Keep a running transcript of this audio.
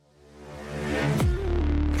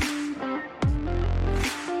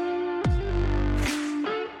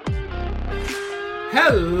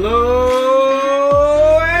Hello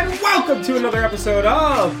and welcome to another episode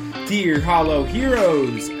of Dear Hollow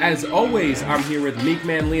Heroes. As always, I'm here with Meek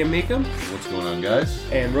Man Liam Meekum. What's going on, guys?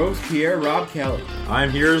 And Robespierre Rob Kelly. I'm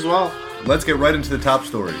here as well. Let's get right into the top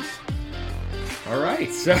stories.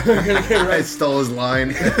 Alright, so we're going to get I stole his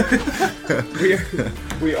line.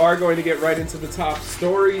 we are going to get right into the top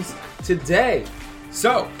stories today.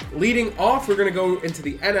 So, leading off, we're going to go into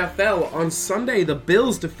the NFL. On Sunday, the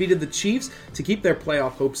Bills defeated the Chiefs to keep their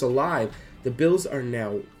playoff hopes alive. The Bills are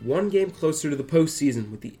now one game closer to the postseason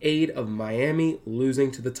with the aid of Miami losing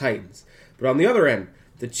to the Titans. But on the other end,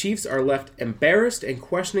 the Chiefs are left embarrassed and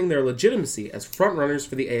questioning their legitimacy as frontrunners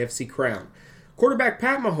for the AFC crown. Quarterback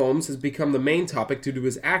Pat Mahomes has become the main topic due to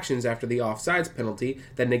his actions after the offsides penalty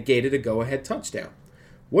that negated a go-ahead touchdown.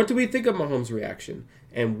 What do we think of Mahomes' reaction?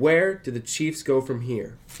 And where do the Chiefs go from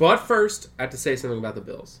here? But first, I have to say something about the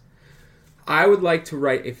Bills. I would like to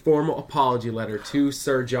write a formal apology letter to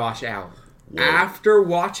Sir Josh Allen. Whoa. After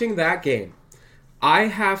watching that game, I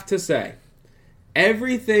have to say,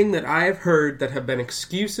 everything that I have heard that have been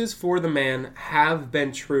excuses for the man have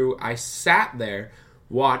been true. I sat there,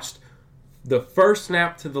 watched the first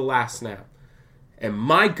snap to the last snap, and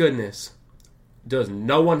my goodness, does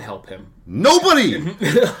no one help him. Nobody!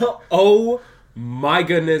 Oh my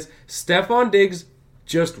goodness. Stephon Diggs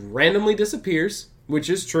just randomly disappears, which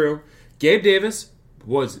is true. Gabe Davis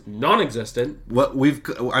was non-existent.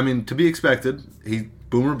 To be expected, he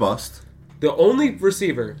boomer bust. The only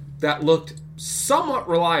receiver that looked somewhat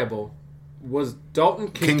reliable was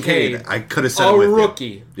Dalton Kincaid. I could have said a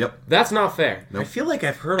rookie. Yep. That's not fair. Nope. I feel like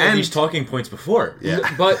I've heard all these talking points before. Yeah.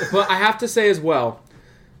 But I have to say as well,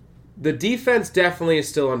 the defense definitely is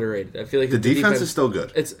still underrated. I feel like the defense is still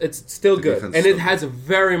good. It's still good, and it has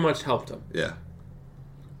very much helped them. Yeah.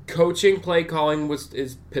 Coaching, play calling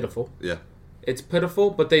is pitiful. Yeah. It's pitiful,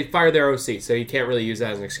 but they fired their OC, so you can't really use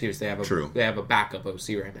that as an excuse. They have a backup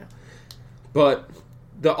OC right now. But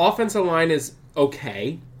the offensive line is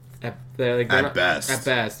okay. At best. At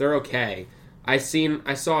best, they're okay. I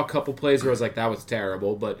saw a couple plays where I was like, that was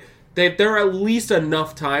terrible, but they're at least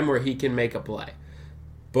enough time where he can make a play.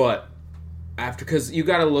 But because you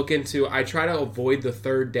got to look into, I try to avoid the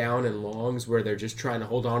third down and longs where they're just trying to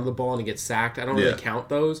hold on to the ball and get sacked. I don't really count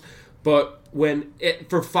those. But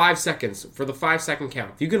for 5 seconds, for the 5 second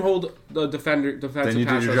count, if you can hold the defensive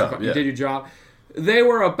pass rush, you did your job. They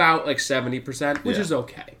were about like 70%, which is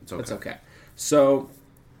okay. It's okay. So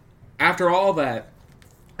after all that,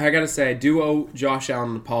 I got to say, I do owe Josh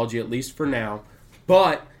Allen an apology, at least for now.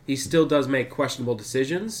 But he still does make questionable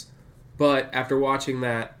decisions. But after watching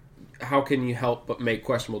that, how can you help but make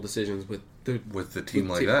questionable decisions with a team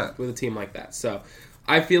like that? So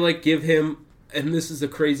I feel like give him, and this is a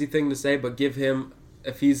crazy thing to say, but give him,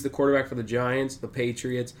 if he's the quarterback for the Giants, the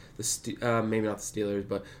Patriots, maybe not the Steelers,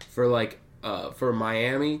 but for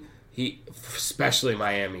Miami, especially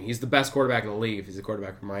Miami, he's the best quarterback in the league if he's the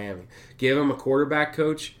quarterback for Miami. Give him a quarterback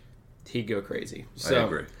coach, he'd go crazy. So I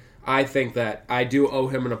agree. I think that I do owe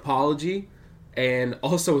him an apology. And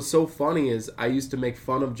also, what's so funny is I used to make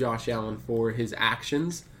fun of Josh Allen for his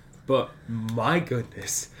actions, but my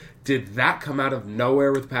goodness, did that come out of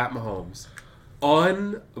nowhere with Pat Mahomes.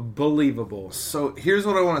 Unbelievable. So here's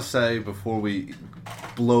what I want to say before we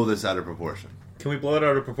blow this out of proportion. Can we blow it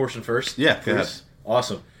out of proportion first? Yeah, go ahead.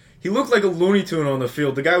 Awesome. He looked like a Looney Tune on the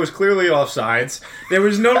field. The guy was clearly offsides. There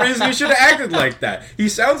was no reason he should have acted like that. He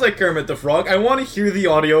sounds like Kermit the Frog. I want to hear the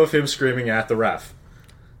audio of him screaming at the ref.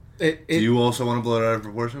 Do you also want to blow it out of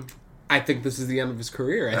proportion? I think this is the end of his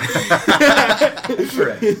career. Is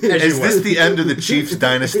this the end of the Chiefs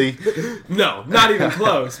dynasty? No, not even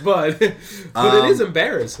close. But it is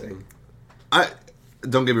embarrassing.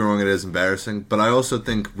 Don't get me wrong, it is embarrassing. But I also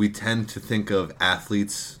think we tend to think of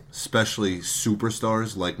athletes, especially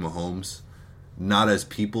superstars like Mahomes, not as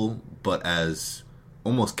people, but as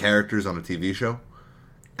almost characters on a TV show.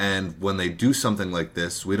 And when they do something like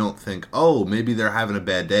this, we don't think, oh, maybe they're having a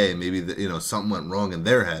bad day. Maybe something went wrong in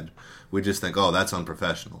their head. We just think, oh, that's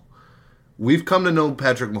unprofessional. We've come to know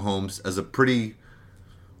Patrick Mahomes as a pretty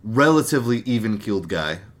relatively even-keeled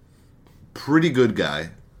guy. Pretty good guy.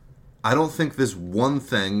 I don't think this one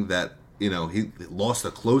thing that, he lost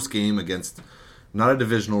a close game against not a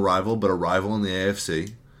divisional rival, but a rival in the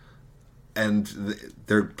AFC. And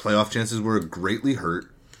their playoff chances were greatly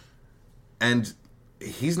hurt. And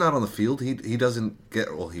he's not on the field. He doesn't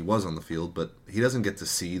get... Well, he was on the field, but he doesn't get to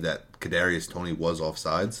see that Kadarius Toney was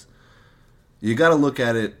offsides. You got to look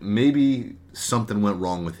at it, maybe something went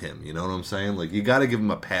wrong with him. You know what I'm saying? Like, you got to give him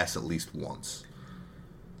a pass at least once.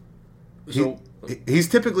 He's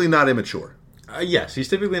typically not immature. Yes, he's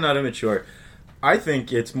typically not immature. I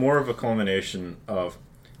think it's more of a culmination of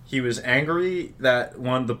he was angry that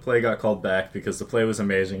the play got called back because the play was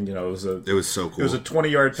amazing. You know, it was so cool. It was a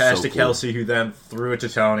 20-yard pass So to cool. Kelsey, who then threw it to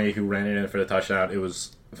Tony, who ran it in for the touchdown. It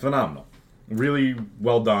was phenomenal. Really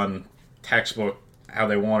well done. Textbook how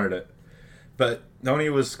they wanted it. But Tony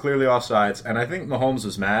was clearly offsides, and I think Mahomes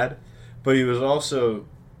was mad, but he was also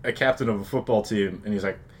a captain of a football team, and he's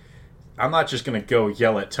like, I'm not just going to go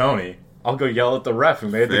yell at Tony. I'll go yell at the ref who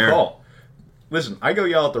made the call. Listen, I go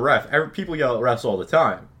yell at the ref. People yell at refs all the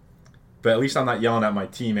time. But at least I'm not yelling at my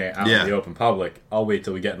teammate out in the open public. I'll wait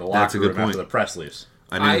till we get in the locker room after the press leaves.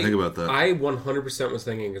 I didn't even think about that. I 100% was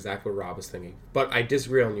thinking exactly what Rob was thinking. But I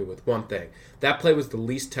disagree on you with one thing. That play was the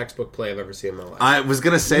least textbook play I've ever seen in my life. I was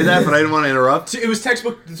going to say that, but I didn't want to interrupt. It was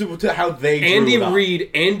textbook to how they Andy drew it up.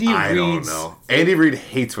 Reid. I don't know. Andy Reid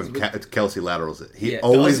hates when Kelsey laterals it. He Yeah.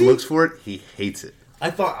 always Does he? looks for it. He hates it. I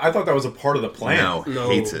thought that was a part of the plan. No,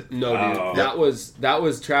 hates it. No, dude. Oh. That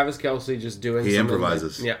was Travis Kelce just doing He something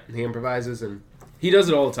improvises. He improvises, and he does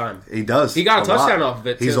it all the time. He does. He got a touchdown lot. off of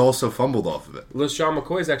it, too. He's also fumbled off of it. LaShawn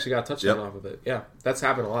McCoy's actually got a touchdown off of it. Yeah, that's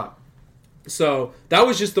happened a lot. So that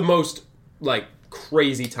was just the most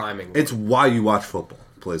crazy timing. It's why you watch football.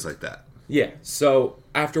 Plays like that. Yeah. So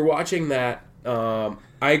after watching that, I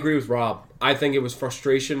agree with Rob. I think it was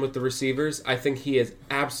frustration with the receivers. I think he has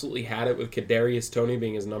absolutely had it with Kadarius Toney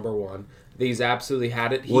being his number one. He's absolutely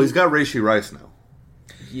had it. Well, he's got Rashee Rice now.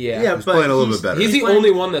 Yeah, He's playing a little bit better. He's the only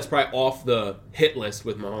one that's probably off the hit list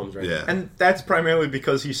with Mahomes right now. And that's primarily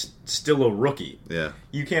because he's still a rookie. Yeah.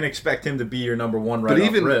 You can't expect him to be your number one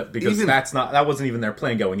off rip because that wasn't even their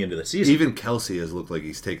plan going into the season. Even Kelsey has looked like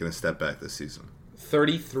he's taken a step back this season.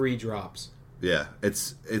 33 drops. Yeah,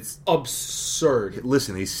 it's Absurd.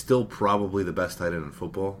 Listen, he's still probably the best tight end in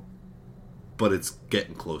football, but it's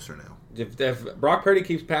getting closer now. If Brock Purdy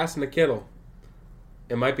keeps passing to Kittle,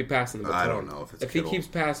 it might be passing the baton. I don't know if it's If Kittle. he keeps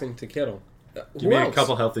passing to Kittle. Give me a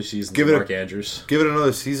couple healthy seasons Give of it Mark Andrews. Give it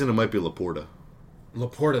another season, it might be Laporta.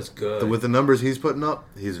 Laporta's good. With the numbers he's putting up,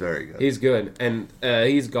 he's very good. He's good, and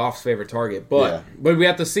he's Goff's favorite target. But we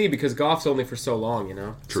have to see because Goff's only for so long, you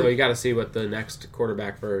know. True. So you got to see what the next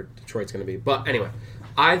quarterback for Detroit's going to be. But anyway,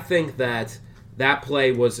 I think that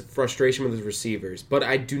play was frustration with his receivers, but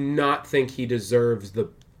I do not think he deserves the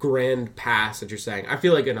grand pass that you're saying. I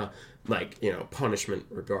feel like in a punishment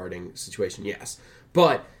regarding situation, yes,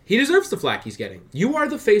 but he deserves the flack he's getting. You are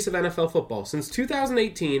the face of NFL football since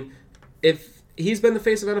 2018. If he's been the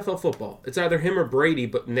face of NFL football, it's either him or Brady,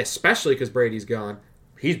 but especially because Brady's gone,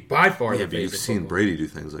 he's by far the face you've of seen football. Brady do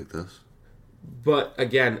things like this. But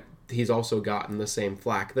again, he's also gotten the same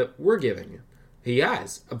flack that we're giving you. He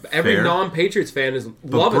has. Every Fair. non-Patriots fan is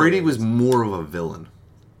But loving Brady it. was more of a villain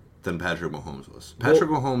than Patrick Mahomes was. Patrick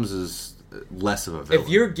Mahomes is less of a villain. If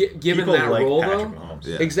you're given People that like role, Patrick though, Mahomes.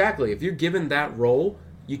 Yeah. exactly. If you're given that role,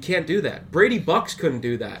 you can't do that. Brady Bucks couldn't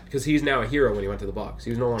do that because he's now a hero when he went to the Bucks.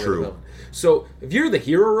 He was no longer True. the villain. So if you're the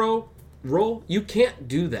hero role, you can't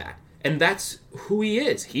do that. And that's who he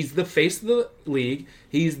is. He's the face of the league.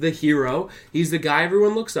 He's the hero. He's the guy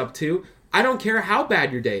everyone looks up to. I don't care how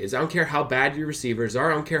bad your day is. I don't care how bad your receivers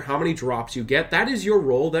are. I don't care how many drops you get. That is your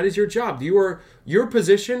role. That is your job. Your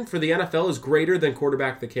position for the NFL is greater than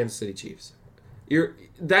quarterback of the Kansas City Chiefs.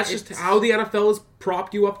 That's just how the NFL has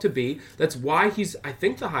propped you up to be. That's why he's, I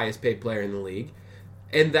think, the highest paid player in the league.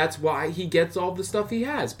 And that's why he gets all the stuff he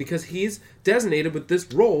has. Because he's designated with this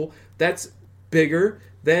role that's bigger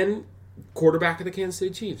than quarterback of the Kansas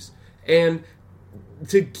City Chiefs. And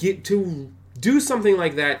to do something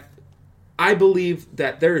like that, I believe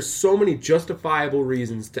that there are so many justifiable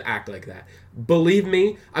reasons to act like that. Believe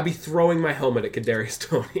me, I'd be throwing my helmet at Kadarius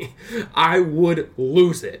Toney. I would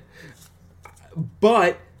lose it.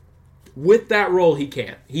 But with that role, he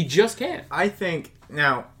can't. He just can't. I think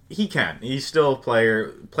now he can. He's still a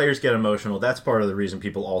player. Players get emotional. That's part of the reason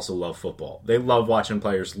people also love football. They love watching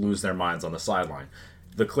players lose their minds on the sideline.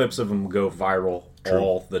 The clips of them go viral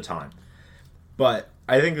all the time. But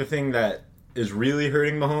I think the thing that is really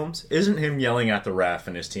hurting Mahomes isn't him yelling at the ref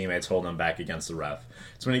and his teammates holding him back against the ref.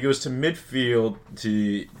 It's when he goes to midfield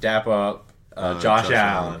to dap up Josh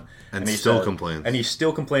Allen. And he still complains. And he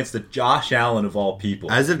still complains to Josh Allen of all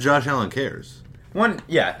people. As if Josh Allen cares. One,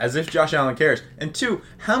 yeah, as if Josh Allen cares. And two,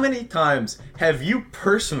 how many times have you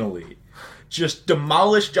personally just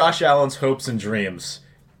demolished Josh Allen's hopes and dreams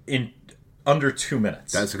in under 2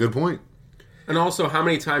 minutes? That's a good point. And also, how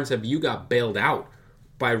many times have you got bailed out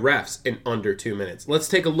by refs in under 2 minutes? Let's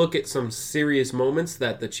take a look at some serious moments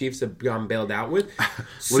that the Chiefs have gone bailed out with.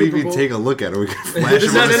 What do you mean take a look at it? We can flash him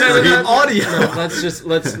on the No, screen. audio. No,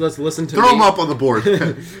 let's listen to Throw me. him up on the board.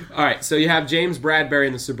 All right, so you have James Bradbury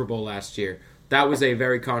in the Super Bowl last year. That was a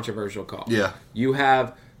very controversial call. Yeah. You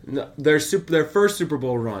have their first Super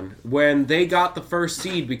Bowl run when they got the first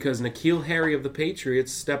seed because N'Keal Harry of the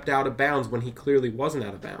Patriots stepped out of bounds when he clearly wasn't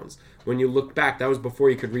out of bounds. When you look back, that was before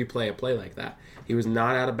you could replay a play like that. He was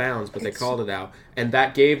not out of bounds, but they called it out. And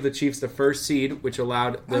that gave the Chiefs the first seed, which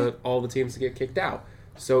allowed all the teams to get kicked out.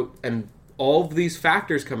 So, and all of these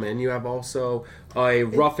factors come in. You have also a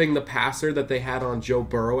roughing the passer that they had on Joe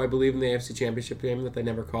Burrow, I believe, in the AFC Championship game that they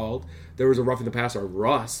never called. There was a roughing the passer on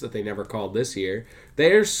Russ that they never called this year.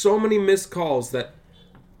 There's so many missed calls that,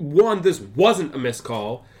 one, this wasn't a missed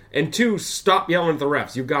call, and two, stop yelling at the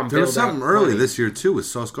refs. You've got them. There was something early this year, too, with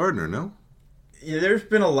Sauce Gardner, no? Yeah, there's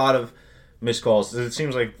been a lot of missed calls. It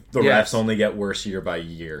seems like the refs only get worse year by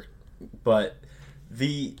year. But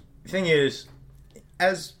the thing is,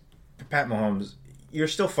 as Pat Mahomes, you're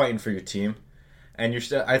still fighting for your team, and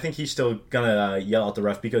I think he's still gonna yell at the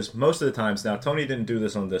ref because most of the times, now Tony didn't do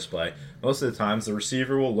this on display. Most of the times, the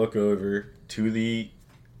receiver will look over to the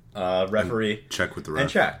referee, and check with the ref, and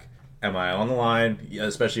check. Am I on the line?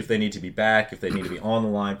 Especially if they need to be back, if they need to be on the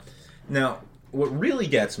line. Now, what really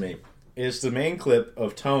gets me is the main clip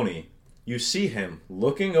of Tony. You see him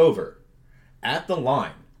looking over at the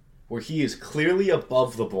line where he is clearly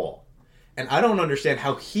above the ball. And I don't understand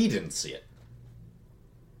how he didn't see it.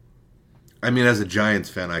 I mean, as a Giants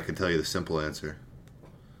fan, I can tell you the simple answer.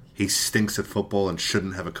 He stinks at football and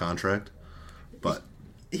shouldn't have a contract. But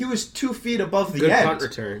he was 2 feet above the good end. punt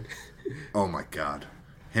return. Oh my God,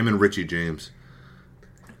 him and Richie James.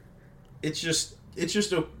 It's just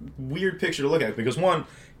a weird picture to look at because one,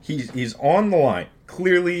 he's on the line,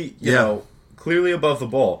 clearly clearly above the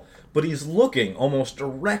ball, but he's looking almost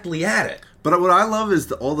directly at it. But what I love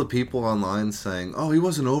is all the people online saying, "Oh, he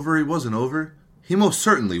wasn't over. He wasn't over." He most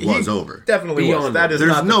certainly was over. Definitely Beyond was. That is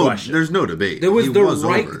there's not the question. There's no debate. There was he the was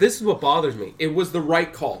right. over. This is what bothers me. It was the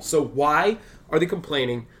right call. So why are they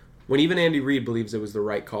complaining when even Andy Reid believes it was the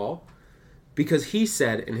right call? Because he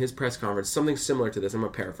said in his press conference something similar to this. I'm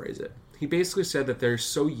going to paraphrase it. He basically said that they're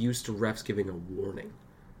so used to refs giving a warning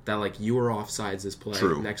that, like, you were offsides this play.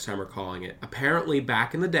 True. Next time we're calling it. Apparently,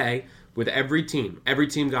 back in the day, with every team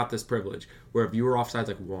got this privilege where if you were offsides,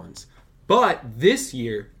 like, once. But this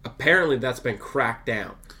year, apparently that's been cracked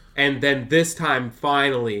down. And then this time,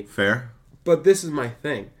 finally... Fair. But this is my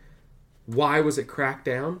thing. Why was it cracked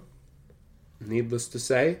down? Needless to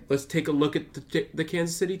say, let's take a look at the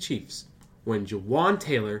Kansas City Chiefs. When Jawan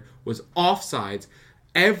Taylor was offsides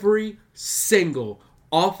every single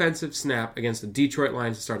offensive snap against the Detroit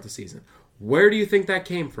Lions to start the season. Where do you think that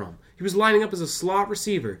came from? He was lining up as a slot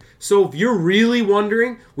receiver. So if you're really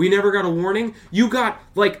wondering, we never got a warning, you got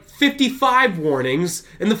like 55 warnings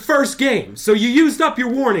in the first game. So you used up your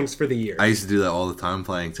warnings for the year. I used to do that all the time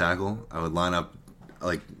playing tackle. I would line up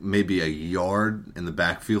like maybe a yard in the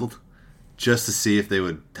backfield just to see if they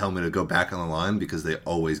would tell me to go back on the line because they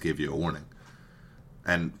always give you a warning.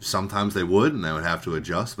 And sometimes they would, and I would have to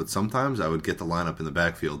adjust. But sometimes I would get the lineup in the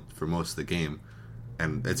backfield for most of the game,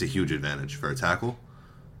 and it's a huge advantage for a tackle.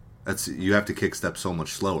 You have to kick step so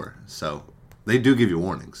much slower. So they do give you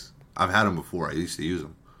warnings. I've had them before. I used to use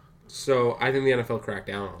them. So I think the NFL cracked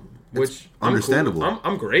down on them, which understandable.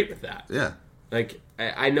 I'm great with that. Yeah. Like,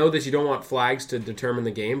 I know that you don't want flags to determine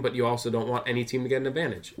the game, but you also don't want any team to get an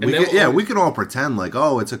advantage. And we can all pretend like,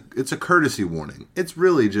 oh, it's a courtesy warning. It's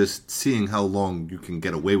really just seeing how long you can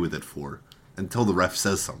get away with it for until the ref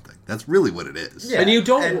says something. That's really what it is. Yeah, and you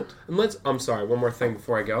don't... I'm sorry, one more thing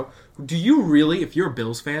before I go. Do you really, if you're a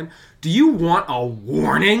Bills fan, do you want a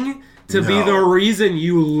warning to be the reason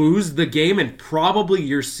you lose the game and probably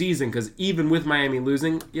your season? Because even with Miami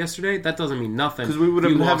losing yesterday, that doesn't mean nothing. Because we would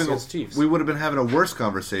have been having a worse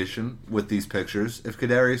conversation with these pictures if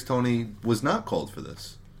Kadarius Toney was not called for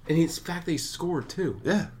this. And the fact that he scored too.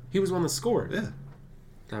 Yeah, he was one that scored. Yeah,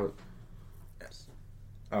 that was...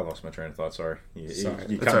 I lost my train of thought. Sorry. Sorry.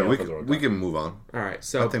 We can move on. All right.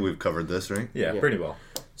 So I think we've covered this, right? Yeah, pretty well.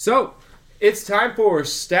 So it's time for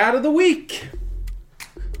Stat of the Week.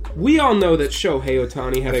 We all know that Shohei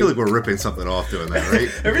Ohtani had I feel like we're ripping something off doing that,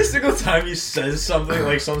 right? Every single time he says something,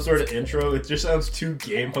 like some sort of intro, it just sounds too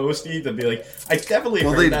game hosty to be like, I definitely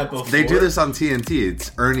heard that before. They do this on TNT.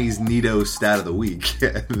 It's Ernie's Nito Stat of the Week.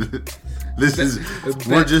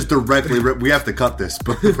 We're just directly, we have to cut this,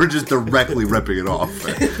 but we're just directly ripping it off.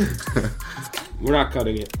 We're not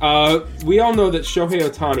cutting it. We all know that Shohei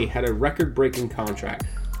Ohtani had a record-breaking contract.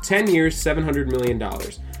 10 years, $700 million.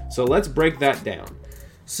 So let's break that down.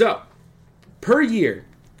 So, per year,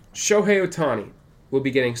 Shohei Ohtani will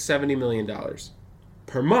be getting $70 million.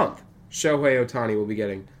 Per month, Shohei Ohtani will be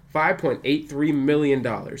getting $5.83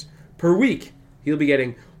 million. Per week, he'll be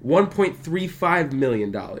getting $1.35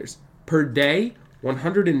 million. Per day,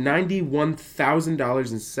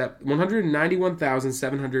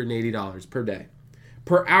 $191,780 per day.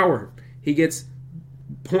 Per hour, he gets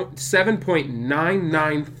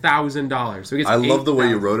 $7,990,000. So he gets I love the way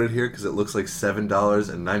you 8,000. wrote it here because it looks like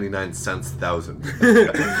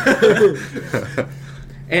 $7.99,000.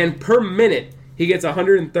 And per minute, he gets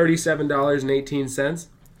 $137.18.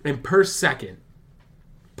 And per second,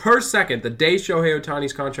 the day Shohei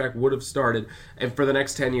Ohtani's contract would have started, and for the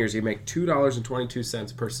next 10 years, he'd make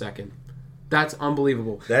 $2.22 per second. That's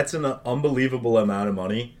unbelievable. That's an unbelievable amount of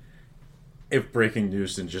money. If breaking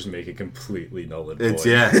news didn't just make it completely null and void.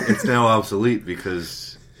 It's now obsolete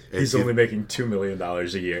because he's only making $2 million a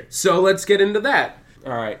year. So let's get into that.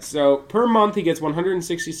 All right. So per month he gets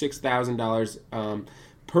 $166,000.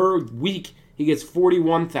 Per week he gets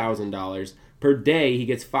 $41,000. Per day he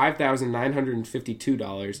gets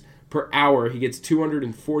 $5,952. Per hour he gets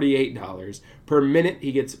 $248. Per minute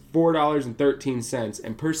he gets $4.13,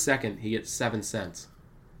 and per second he gets 7 cents.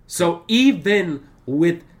 So even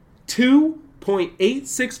with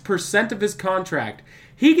 2.86% of his contract,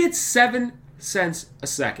 he gets 7 cents a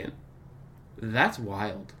second. That's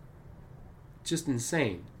wild. Just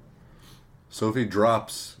insane. So if he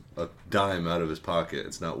drops a dime out of his pocket,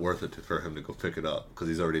 it's not worth it for him to go pick it up because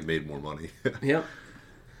he's already made more money. Yep.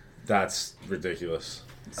 That's ridiculous.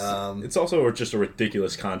 It's also just a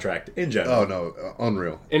ridiculous contract in general. Oh no,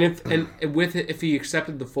 unreal. And if he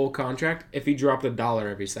accepted the full contract, if he dropped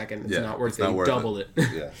 $1 every second, it's not worth it. He doubled it.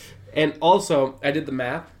 Yeah. And also, I did the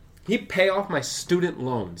math. He'd pay off my student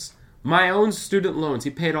loans. My own student loans. He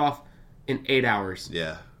paid off in 8 hours.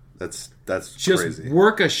 Yeah, that's Just crazy.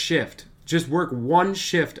 work a shift. Just work one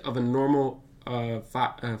shift of a normal 9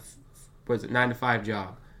 to 5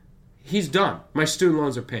 job. He's done. My student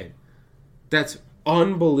loans are paid. That's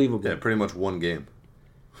unbelievable. Yeah, pretty much one game.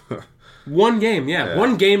 One game, yeah.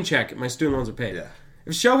 One game check, my student loans are paid. Yeah.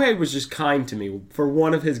 If Shohei was just kind to me for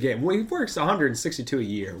one of his games, well, he works 162 a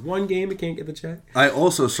year. One game, he can't get the check. I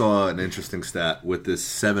also saw an interesting stat with this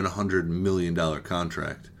 $700 million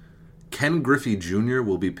contract. Ken Griffey Jr.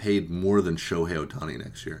 will be paid more than Shohei Ohtani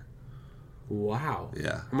next year. Wow.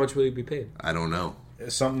 Yeah. How much will he be paid? I don't know.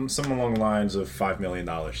 Some along the lines of $5 million.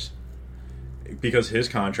 Because his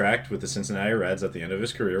contract with the Cincinnati Reds at the end of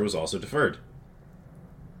his career was also deferred.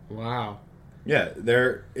 Wow. Yeah,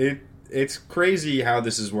 it's crazy how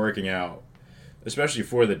this is working out, especially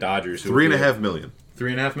for the Dodgers. $3.5 million.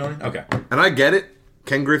 $3.5 million? Okay. And I get it.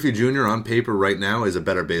 Ken Griffey Jr. on paper right now is a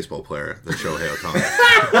better baseball player than Shohei Ohtani.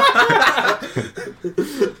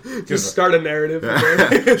 Just start a narrative.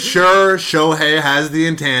 Sure, Shohei has the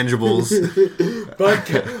intangibles. but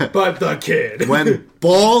the kid. When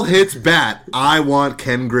ball hits bat, I want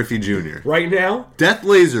Ken Griffey Jr. Right now? Death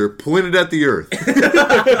laser pointed at the earth.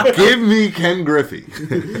 Give me Ken Griffey.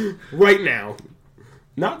 Right now.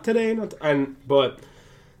 Not today, but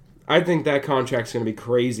I think that contract's going to be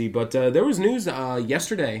crazy. But there was news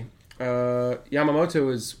yesterday. Yamamoto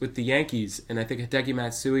was with the Yankees, and I think Hideki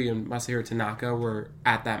Matsui and Masahiro Tanaka were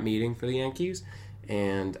at that meeting for the Yankees.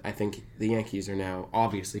 And I think the Yankees are now,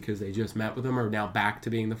 obviously, because they just met with them, are now back to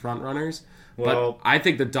being the front runners. Well, but I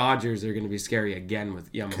think the Dodgers are going to be scary again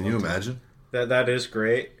with Yamamoto. Can you imagine? That is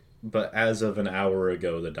great, but as of an hour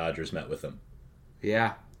ago, the Dodgers met with him.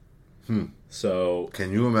 Yeah. So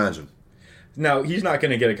Can you imagine? now he's not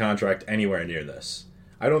going to get a contract anywhere near this.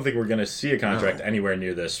 I don't think we're going to see a contract anywhere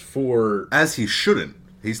near this for As he shouldn't.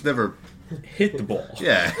 He's never... hit the ball.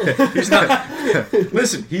 Yeah. He's not.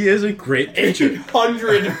 Listen, he is a great pitcher,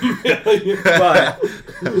 800 million. but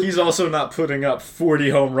he's also not putting up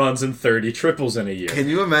 40 home runs and 30 triples in a year. Can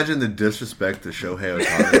you imagine the disrespect to Shohei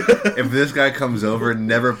Ohtani? If this guy comes over,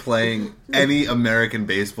 never playing any American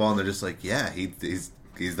baseball, and they're just like, yeah, he's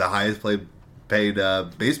the highest paid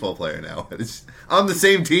baseball player now. It's on the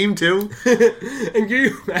same team, too. And can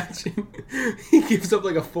you imagine? He gives up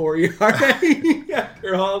like a 4 ERA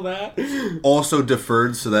after all that. Also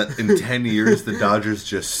deferred so that in 10 years, the Dodgers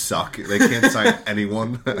just suck. They can't sign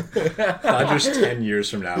anyone. Dodgers 10 years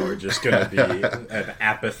from now are just going to be an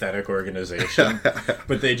apathetic organization,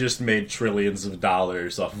 but they just made trillions of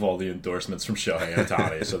dollars off of all the endorsements from Shohei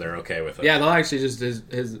Ohtani, so they're okay with it. Yeah, they'll actually just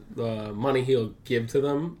his money he'll give to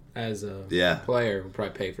them as a player will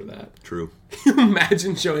probably pay for that. True. Can you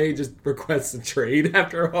imagine Shohei just requests a trade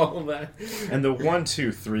after all of that? And the 1,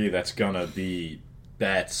 2, 3 that's going to be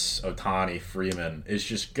Betts, Ohtani, Freeman is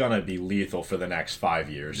just going to be lethal for the next 5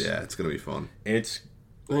 years. Yeah, it's going to be fun. I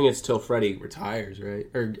think it's till Freddie retires, right?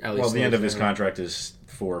 Or at least The end of his contract is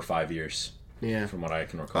 4 or 5 years. Yeah. From what I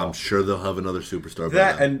can recall. I'm sure they'll have another superstar by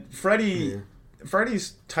That then. and Freddie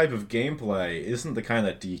Freddie's type of gameplay isn't the kind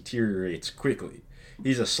that deteriorates quickly.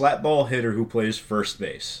 He's a slap ball hitter who plays first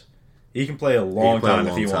base. He can play a long time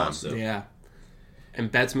if he wants to. Yeah.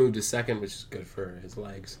 And Betts moved to second, which is good for his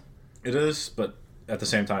legs. It is, but at the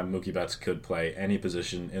same time, Mookie Betts could play any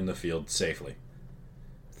position in the field safely.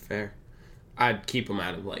 Fair. I'd keep him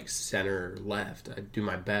out of like center or left. I'd do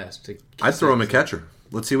my best to. I'd throw him a catcher.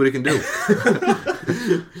 Let's see what he can do. Let's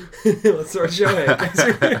throw a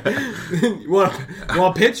Shohei. you want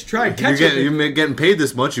to pitch? Try catcher. You're getting paid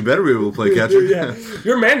this much. You better be able to play catcher. Yeah.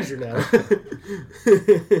 You're a manager now.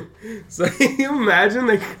 So can you imagine?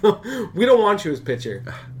 We don't want you as pitcher.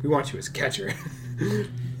 We want you as catcher.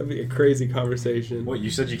 That'd be a crazy conversation. What,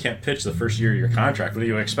 you said you can't pitch the first year of your contract. What do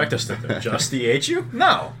you expect us to do? Just DH you?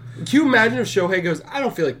 No. Can you imagine if Shohei goes, I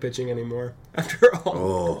don't feel like pitching anymore after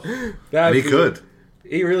all? Oh, he could.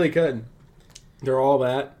 He really could. They're all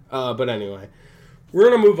that. But anyway, we're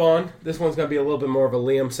going to move on. This one's going to be a little bit more of a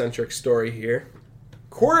Liam-centric story here.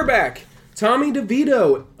 Quarterback Tommy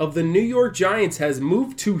DeVito of the New York Giants has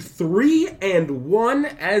moved to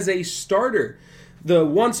 3-1 as a starter. The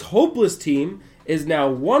once hopeless team is now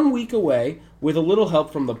 1 week away, with a little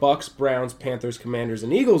help from the Bucks, Browns, Panthers, Commanders,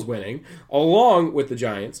 and Eagles winning, along with the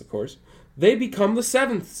Giants, of course. They become the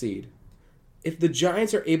 7th seed. If the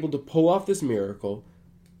Giants are able to pull off this miracle,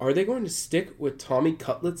 are they going to stick with Tommy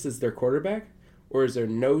Cutlets as their quarterback? Or is there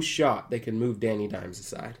no shot they can move Danny Dimes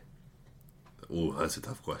aside? Ooh, that's a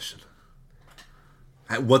tough question.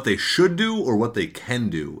 What they should do or what they can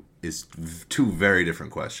do is two very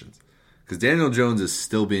different questions. Because Daniel Jones is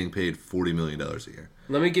still being paid $40 million a year.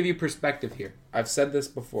 Let me give you perspective here. I've said this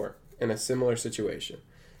before in a similar situation.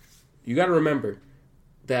 You got to remember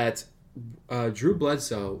that Drew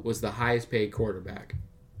Bledsoe was the highest paid quarterback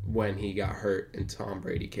when he got hurt and Tom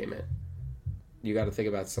Brady came in. You got to think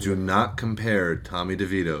about something. Do not compare Tommy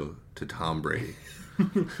DeVito to Tom Brady.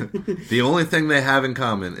 The only thing they have in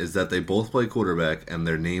common is that they both play quarterback and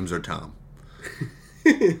their names are Tom.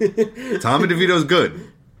 Tommy DeVito's good.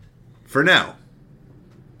 For now.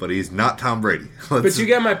 But he's not Tom Brady. But you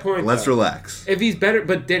get my point, Let's though. relax. If he's better,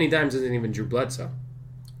 but Danny Dimes isn't even Drew Bledsoe.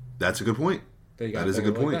 That's a good point. That is a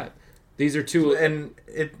good point. That. These are two... And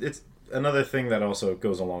it's another thing that also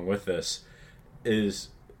goes along with this is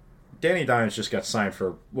Danny Dimes just got signed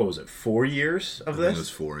for, 4 years of this? I think it was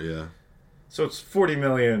 4, yeah. So it's $40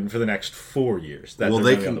 million for the next 4 years. Well,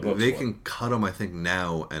 they can cut him, I think,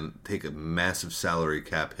 now and take a massive salary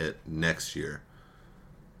cap hit next year.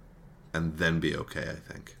 And then be okay, I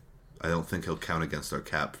think. I don't think he'll count against our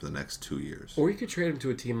cap for the next 2 years. Or you could trade him to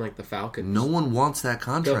a team like the Falcons. No one wants that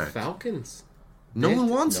contract. The Falcons. No one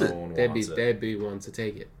wants it. They'd be ones to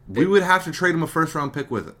take it. We would have to trade him a first-round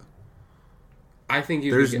pick with it. I think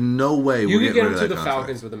there's no way you we're can getting get rid him of to that the contract.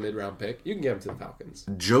 Falcons with a mid-round pick. You can get him to the Falcons.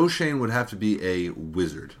 Joe Shane would have to be a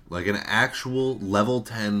wizard, like an actual level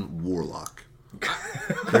 10 warlock.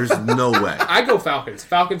 There's no way. I go Falcons.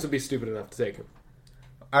 Falcons would be stupid enough to take him.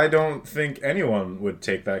 I don't think anyone would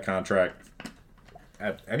take that contract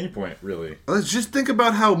at any point, really. Let's just think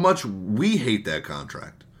about how much we hate that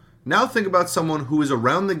contract. Now think about someone who is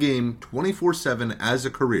around the game 24/7 as a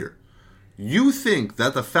career. You think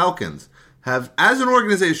that the Falcons have, as an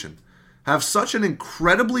organization, have such an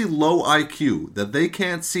incredibly low IQ that they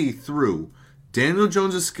can't see through Daniel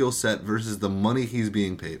Jones' skill set versus the money he's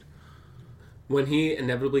being paid. When he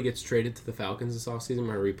inevitably gets traded to the Falcons this offseason, I'm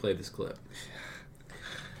going to replay this clip.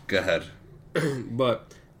 Go ahead.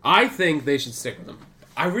 But I think they should stick with him.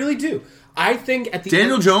 I really do. I think at the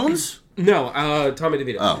Daniel end... Jones? No, Tommy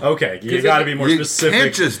DeVito. Oh. Okay, you got to be more specific. You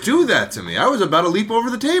can't just do that to me. I was about to leap over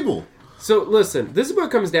the table. So, listen, this is what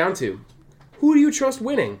it comes down to. Who do you trust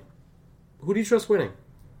winning? Who do you trust winning?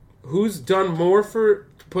 Who's done more to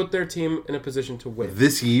put their team in a position to win?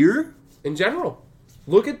 This year? In general.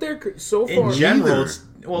 Look at their... So far...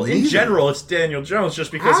 In general, it's Daniel Jones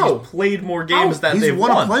just because he's played more games that they've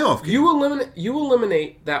won. He's won a playoff game. You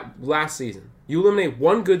eliminate that last season. You eliminate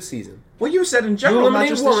one good season. Well, you said in general, not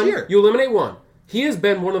just this year. You eliminate one. He has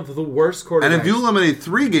been one of the worst quarterbacks. And if you eliminate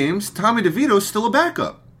 3 games, Tommy DeVito's still a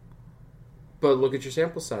backup. But look at your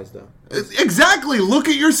sample size, though. Exactly. Look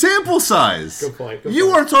at your sample size. Good point. You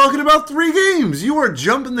are talking about 3 games. You are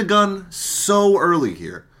jumping the gun so early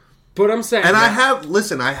here. But I'm saying... And I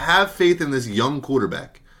have faith in this young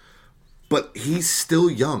quarterback. But he's still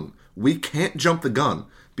young. We can't jump the gun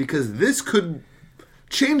because this could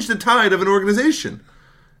change the tide of an organization.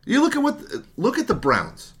 You look at the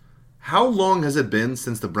Browns. How long has it been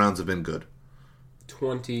since the Browns have been good?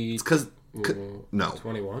 20... It's because... No.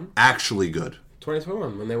 21? Actually good.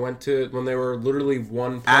 2021 when they were literally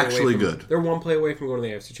one play Actually away from, good. They're one play away from going to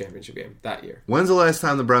the AFC Championship game that year. When's the last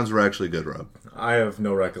time the Browns were actually good, Rob? I have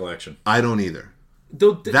no recollection. I don't either.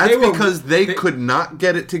 That's because they could not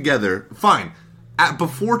get it together. Fine.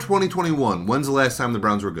 Before 2021, when's the last time the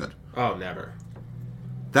Browns were good? Oh, never.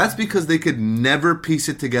 That's because they could never piece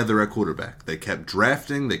it together at quarterback. They kept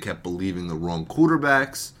drafting. They kept believing the wrong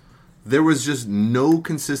quarterbacks. There was just no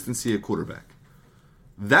consistency at quarterback.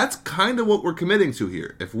 That's kind of what we're committing to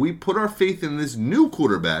here. If we put our faith in this new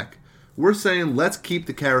quarterback, we're saying let's keep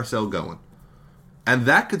the carousel going. And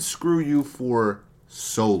that could screw you for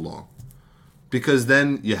so long. Because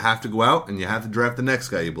then you have to go out and you have to draft the next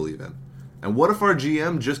guy you believe in. And what if our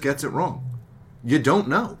GM just gets it wrong? You don't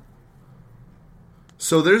know.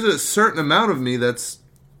 So there's a certain amount of me that's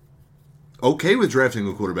okay with drafting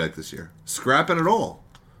a quarterback this year. Scrapping it all.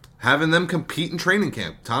 Having them compete in training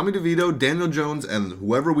camp. Tommy DeVito, Daniel Jones, and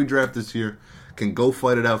whoever we draft this year can go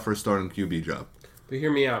fight it out for a starting QB job. But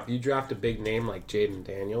hear me out. If you draft a big name like Jaden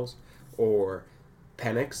Daniels or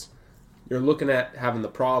Penix, you're looking at having the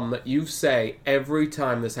problem that you say every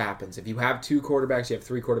time this happens. If you have 2 quarterbacks, you have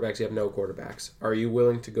 3 quarterbacks, you have no quarterbacks. Are you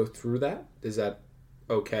willing to go through that? Is that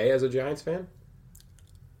okay as a Giants fan?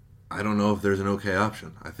 I don't know if there's an okay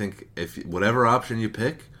option. I think if whatever option you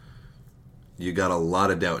pick, you got a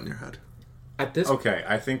lot of doubt in your head. Okay,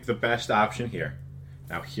 I think the best option here.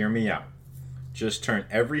 Now hear me out. Just turn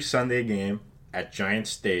every Sunday game at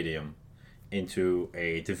Giants Stadium into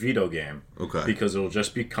a DeVito game. Okay. Because it'll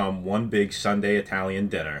just become one big Sunday Italian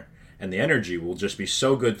dinner. And the energy will just be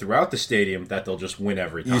so good throughout the stadium that they'll just win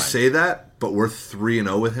every time. You say that, but we're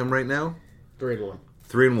 3-0 with him right now. 3-1.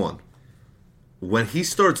 3-1. When he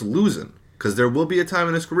starts losing, because there will be a time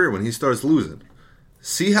in his career when he starts losing,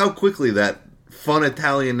 see how quickly that fun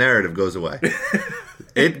Italian narrative goes away.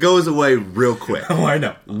 It goes away real quick. Oh, I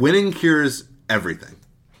know. Winning cures everything.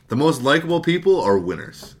 The most likable people are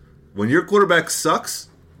winners. When your quarterback sucks,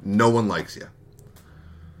 no one likes you.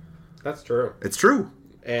 That's true. It's true.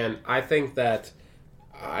 And I think that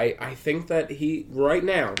he right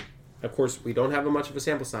now, of course, we don't have much of a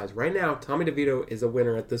sample size. Right now, Tommy DeVito is a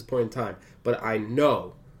winner at this point in time. But I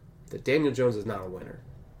know that Daniel Jones is not a winner.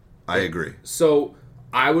 I agree. So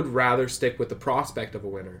I would rather stick with the prospect of a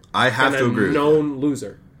winner. I have to agree with a known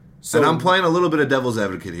loser. So, and I'm playing a little bit of devil's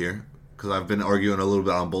advocate here because I've been arguing a little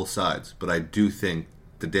bit on both sides. But I do think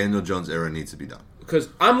the Daniel Jones era needs to be done. Because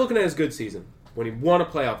I'm looking at his good season. When he won a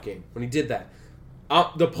playoff game. When he did that.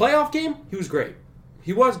 The playoff game, he was great.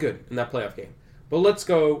 He was good in that playoff game. But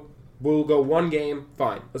we'll go one game,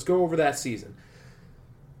 fine. Let's go over that season.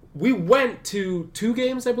 We went to 2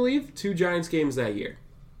 games, I believe. 2 Giants games that year.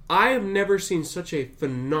 I have never seen such a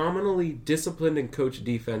phenomenally disciplined and coached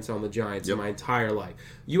defense on the Giants in my entire life.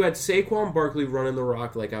 You had Saquon Barkley running the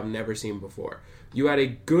rock like I've never seen before. You had a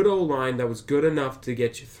good O-line that was good enough to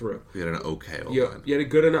get you through. You had an okay O-line. You had a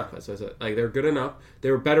good enough, as I said. Like, they were good enough.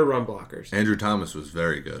 They were better run blockers. Andrew Thomas was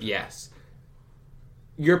very good. Yes.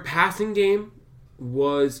 Your passing game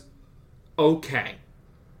was okay.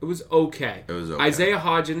 It was okay. Isaiah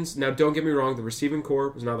Hodgins, now don't get me wrong, the receiving core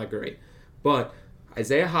was not that great. But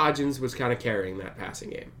Isaiah Hodgins was kind of carrying that passing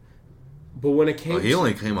game. But when it came he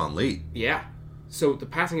only came on late. Yeah. So the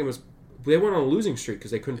passing game was... They went on a losing streak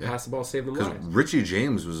because they couldn't pass the ball, save them lives. Richie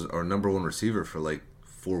James was our number 1 receiver for like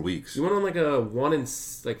 4 weeks. You went on like a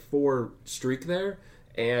 1-4 streak there,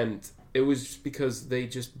 and it was just because they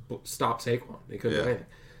just stopped Saquon. They couldn't do anything.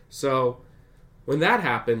 So when that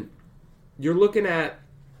happened, you're looking at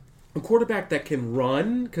a quarterback that can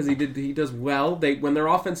run because he does well. When their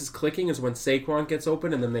offense is clicking is when Saquon gets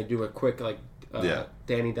open, and then they do a quick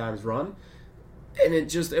Danny Dimes run, and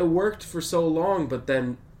it worked for so long, but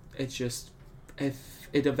then it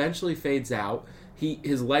eventually fades out.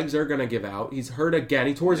 His legs are going to give out. He's hurt again.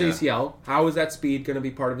 He tore his ACL. How is that speed going to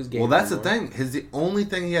be part of his game? Well, that's anymore? The thing. The only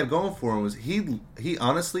thing he had going for him was he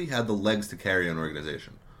honestly had the legs to carry an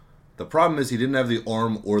organization. The problem is he didn't have the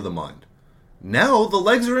arm or the mind. Now the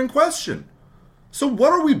legs are in question. So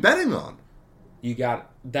what are we betting on?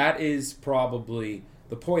 That is probably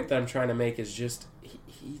the point that I'm trying to make is just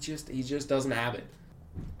he just doesn't have it.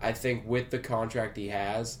 I think with the contract he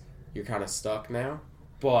has, you're kind of stuck now.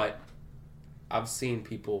 But I've seen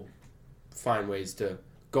people find ways to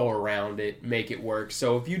go around it, make it work.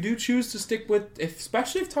 So if you do choose to stick with,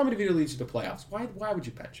 especially if Tommy DeVito leads you to playoffs, why would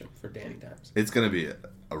you bench him for Danny Dimes? It's going to be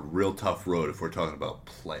a real tough road if we're talking about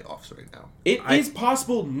playoffs right now. It is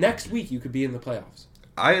possible next week you could be in the playoffs.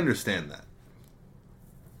 I understand that.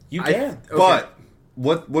 You can. But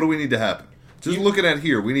what do we need to happen? Just looking at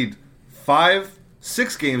here, we need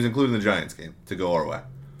 5-6 games, including the Giants game, to go our way.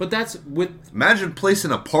 But that's with... Imagine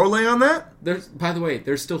placing a parlay on that. By the way,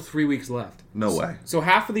 there's still 3 weeks left. No way. So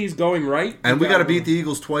half of these going right... And we got to beat the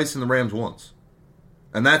Eagles twice and the Rams once.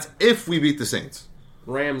 And that's if we beat the Saints.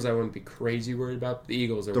 Rams, I wouldn't be crazy worried about. The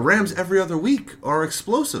Eagles are... The Rams every other week are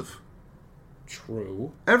explosive.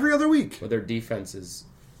 True. Every other week. But their defense is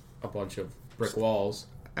a bunch of brick walls.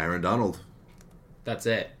 Aaron Donald. That's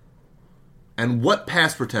it. And what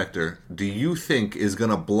pass protector do you think is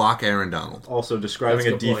going to block Aaron Donald? Also, describing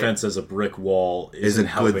a defense as a brick wall isn't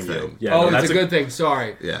helping you. Yeah, it's a good thing.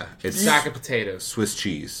 Sorry. Yeah. It's sack of potatoes. Swiss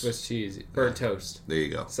cheese. Swiss cheese. Burnt toast. There you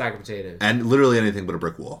go. Sack of potatoes. And literally anything but a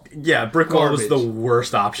brick wall. Yeah, brick wall was the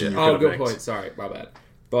worst option you could have good picked. point. Sorry, my bad.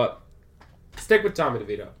 But stick with Tommy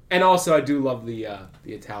DeVito. And also, I do love the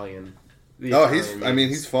Italian.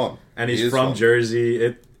 He's fun. And he's from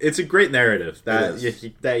Jersey. It's a great narrative that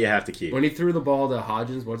you have to keep. When he threw the ball to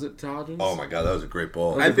Hodgins, was it to Hodgins? Oh my God, that was a great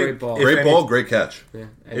ball. Great ball. Great ball, great catch. Yeah.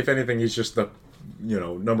 If anything, he's just the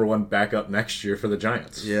number one backup next year for the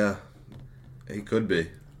Giants. Yeah, he could be.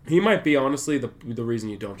 He might be, honestly, the reason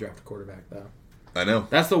you don't draft a quarterback, though. I know.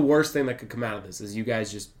 That's the worst thing that could come out of this, is you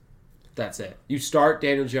guys just... That's it. You start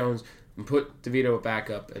Daniel Jones and put DeVito at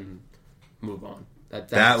backup and move on.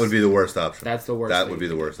 That would be the worst option. That's the worst That thing. would be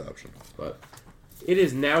the worst option. But it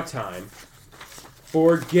is now time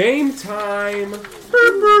for game time. There's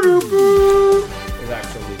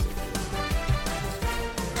actual music.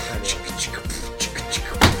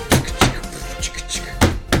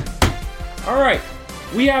 All right,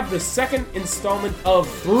 we have the second installment of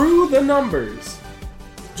Through the Numbers.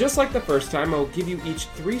 Just like the first time, I will give you each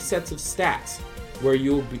 3 sets of stats, where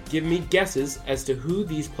you will give me guesses as to who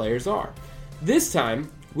these players are. This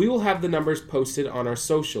time, we will have the numbers posted on our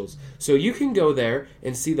socials, so you can go there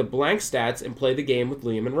and see the blank stats and play the game with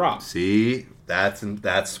Liam and Rob. See, that's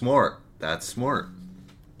smart. That's smart.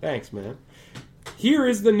 Thanks, man. Here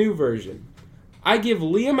is the new version. I give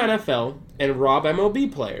Liam NFL and Rob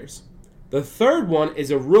MLB players. The third one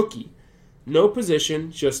is a rookie. No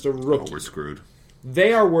position, just a rookie. Oh, we're screwed.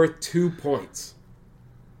 They are worth 2 points.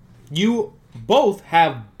 You both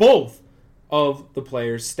have both of the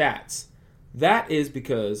player's stats. That is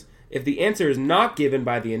because if the answer is not given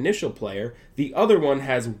by the initial player, the other one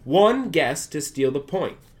has one guess to steal the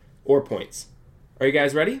point, or points. Are you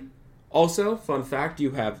guys ready? Also, fun fact,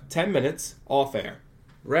 you have 10 minutes, all fair.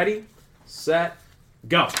 Ready, set,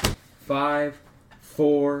 go. 5,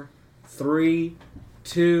 4, 3,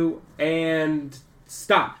 2, and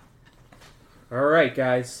stop. All right,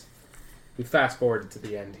 guys. We fast forwarded to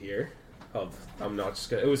the end here. I'm not just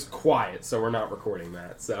gonna. It was quiet, so we're not recording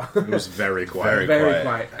that. So it was very quiet. Very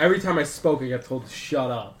quiet. Every time I spoke, I got told to shut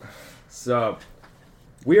up. So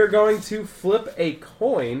we are going to flip a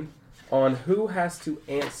coin on who has to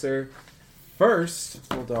answer first.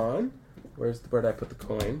 Hold on. Where did I put the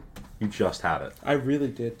coin? You just have it. I really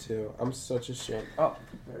did too. I'm such a shame. Oh,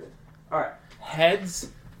 there it is. All right.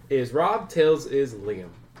 Heads is Rob. Tails is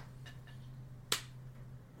Liam.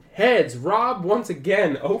 Heads, Rob, once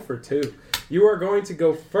again, 0 for 2. You are going to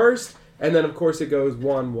go first, and then, of course, it goes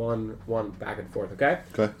 1, 1, 1, back and forth, okay?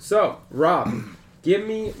 Okay. So, Rob, give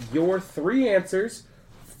me your 3 answers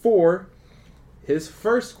for his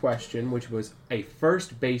first question, which was a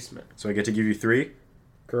first baseman. So I get to give you 3?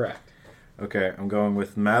 Correct. Okay, I'm going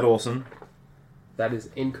with Matt Olson. That is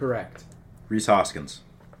incorrect. Reese Hoskins.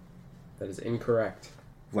 That is incorrect.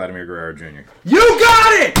 Vladimir Guerrero Jr. You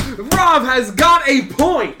got it! Rob has got a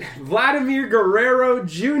point! Vladimir Guerrero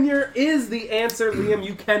Jr. is the answer. Liam,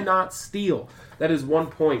 you cannot steal. That is 1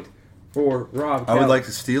 point for Rob. I would like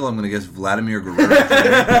to steal. I'm going to guess Vladimir Guerrero.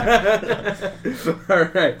 All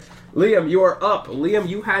right. Liam, you are up. Liam,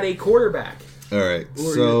 you had a quarterback. All right.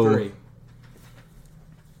 Who are So your 3?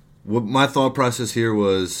 what my thought process here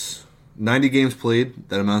was 90 games played.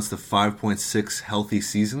 That amounts to 5.6 healthy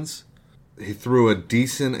seasons. He threw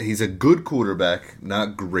he's a good quarterback,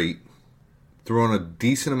 not great. Threw on a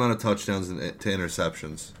decent amount of touchdowns to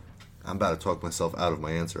interceptions. I'm about to talk myself out of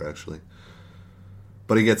my answer, actually.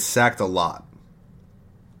 But he gets sacked a lot.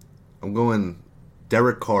 I'm going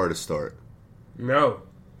Derek Carr to start. No.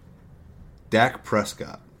 Dak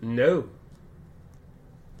Prescott. No.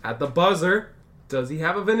 At the buzzer, does he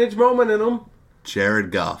have a vintage moment in him?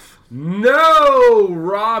 Jared Goff. No!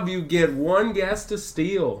 Rob, you get 1 guess to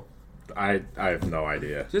steal. I have no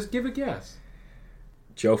idea. Just give a guess.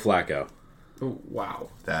 Joe Flacco. Oh, wow.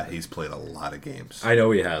 He's played a lot of games. I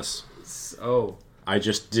know he has. So. I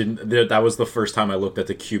just didn't. That was the first time I looked at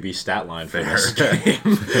the QB stat line for this game.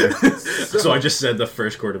 So I just said the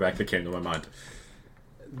first quarterback that came to my mind.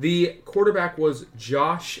 The quarterback was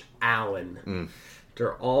Josh Allen.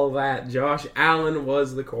 After all that, Josh Allen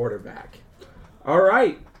was the quarterback. All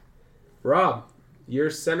right. Rob, you're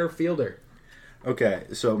center fielder. Okay,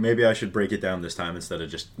 so maybe I should break it down this time instead of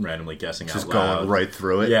just randomly guessing Just out loud. going right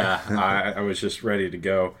through it. Yeah, I was just ready to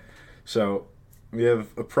go. So we have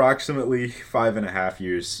approximately 5.5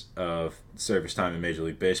 years of service time in Major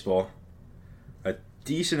League Baseball. A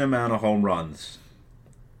decent amount of home runs,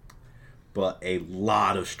 but a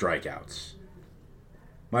lot of strikeouts.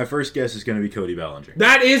 My first guess is going to be Cody Bellinger.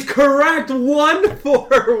 That is correct. 1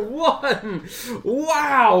 for 1.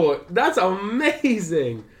 Wow, that's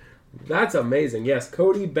amazing. That's amazing. Yes,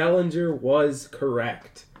 Cody Bellinger was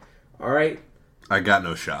correct. All right. I got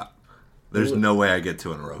no shot. There's no way I get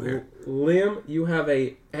 2 in a row here. Liam, you have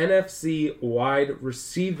a NFC wide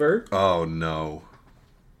receiver. Oh, no.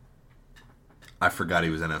 I forgot he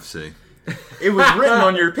was NFC. It was written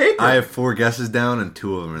on your paper. I have 4 guesses down, and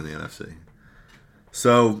 2 of them are in the NFC.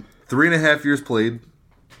 So, 3.5 years played.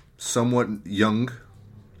 Somewhat young.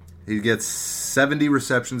 He gets 70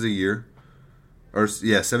 receptions a year.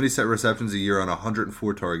 70 set receptions a year on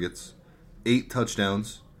 104 targets. 8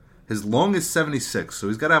 touchdowns. His long is 76, so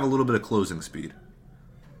he's got to have a little bit of closing speed.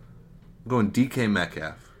 I'm going DK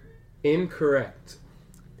Metcalf. Incorrect.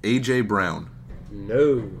 AJ Brown.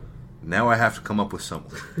 No. Now I have to come up with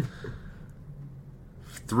someone.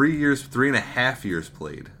 3.5 years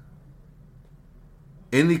played.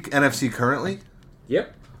 In the NFC currently?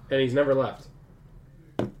 Yep. And he's never left.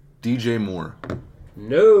 DJ Moore.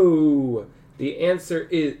 No. The answer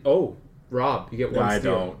is... Oh, Rob, you get one I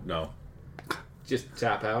steal. don't know. Just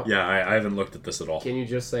tap out. Yeah, I haven't looked at this at all. Can you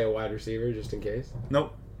just say a wide receiver just in case?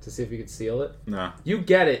 Nope. To see if you could seal it? Nah. You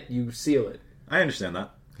get it. You seal it. I understand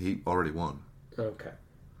that. He already won. Okay.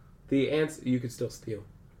 The answer... You could still steal.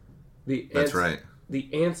 That's right.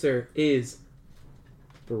 The answer is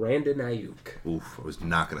Brandon Ayuk. Oof, I was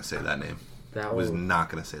not going to say that name. That was not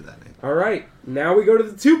going to say that name. All right. Now we go to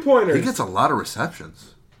the 2-pointers. He gets a lot of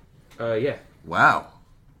receptions. Yeah. Wow.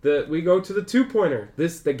 We go to the 2-pointer.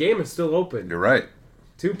 The game is still open. You're right.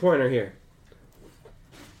 2-pointer here.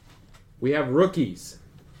 We have rookies.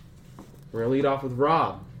 We're going to lead off with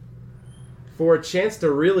Rob. For a chance to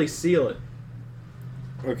really seal it.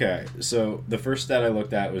 Okay, so the first stat I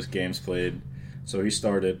looked at was games played. So he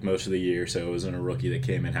started most of the year, so it wasn't a rookie that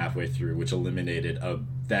came in halfway through, which eliminated a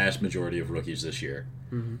vast majority of rookies this year.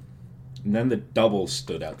 Mm-hmm. And then the doubles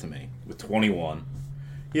stood out to me with 21.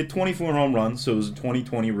 He had 24 home runs, so it was a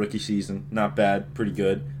 2020 rookie season. Not bad, pretty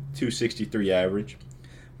good. 263 average.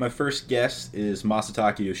 My first guess is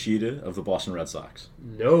Masataka Yoshida of the Boston Red Sox.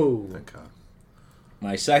 No. Thank God.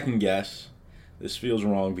 My second guess, this feels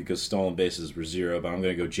wrong because stolen bases were 0, but I'm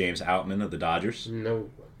going to go James Outman of the Dodgers. No.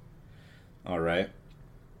 All right.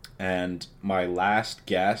 And my last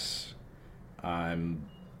guess, I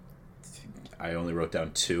only wrote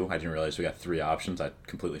down 2. I didn't realize we got 3 options. I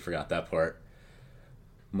completely forgot that part.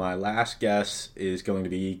 My last guess is going to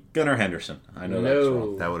be Gunnar Henderson. I know that's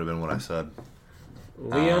wrong. That would have been what I said.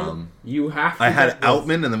 Liam, you have to... I had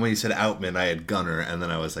Outman, and then when you said Outman, I had Gunnar, and then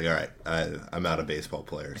I was like, all right, I'm out of baseball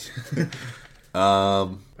players.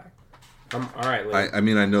 all right, Liam. I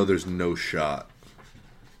mean, I know there's no shot,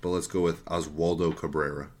 but let's go with Oswaldo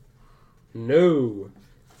Cabrera. No.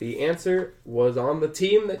 The answer was on the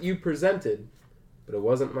team that you presented, but it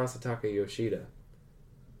wasn't Masataka Yoshida,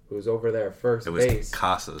 who was over there first base. It was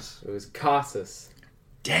Casas. It was Casas.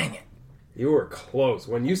 Dang it. You were close.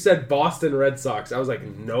 When you said Boston Red Sox, I was like,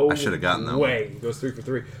 no I should have gotten that way. He goes 3 for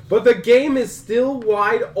 3. But the game is still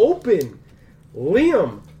wide open.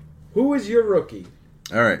 Liam, who is your rookie?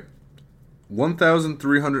 All right.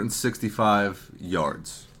 1,365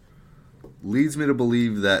 yards. Leads me to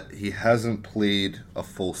believe that he hasn't played a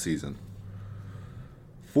full season.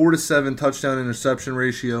 4 to 7 touchdown interception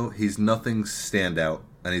ratio. He's nothing standout,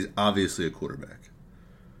 and he's obviously a quarterback.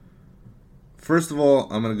 First of all,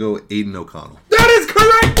 I'm going to go Aiden O'Connell. That is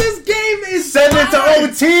correct. This game is Send it to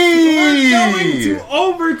OT! We're going to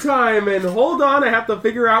overtime. And hold on, I have to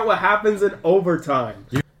figure out what happens in overtime.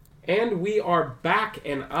 And we are back,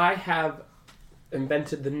 and I have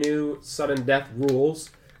invented the new sudden death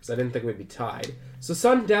rules, because I didn't think we'd be tied. So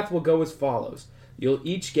sudden death will go as follows. You'll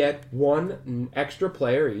each get 1 extra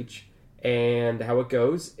player each, and how it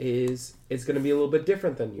goes is it's going to be a little bit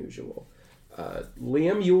different than usual.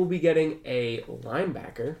 Liam, you will be getting a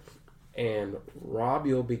linebacker, and Rob,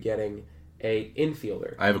 you'll be getting a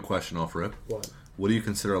infielder. I have a question off rip. What? What do you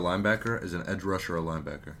consider a linebacker? Is an edge rusher a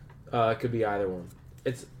linebacker? It could be either one.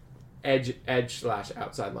 It's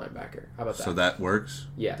edge/outside linebacker. How about that? So that works?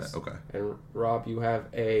 Yes. Okay. And Rob, you have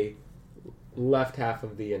a left half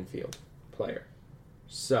of the infield player.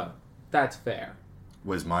 So, that's fair.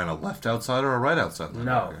 Was mine a left outside or a right outside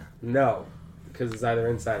linebacker? No, because it's either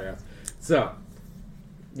inside or outside. So,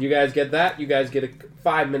 you guys get that. You guys get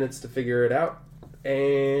 5 minutes to figure it out.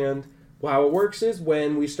 And how it works is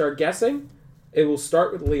when we start guessing, it will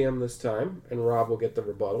start with Liam this time, and Rob will get the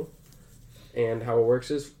rebuttal. And how it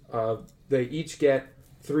works is they each get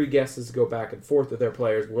 3 guesses to go back and forth with their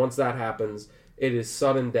players. Once that happens, it is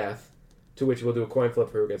sudden death, to which we'll do a coin flip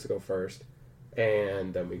for who gets to go first.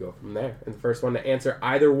 And then we go from there. And the first one to answer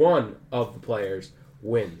either one of the players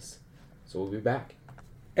wins. So we'll be back.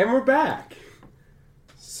 And we're back.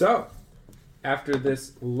 So, after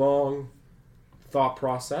this long thought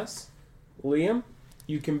process, Liam,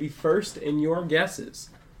 you can be first in your guesses.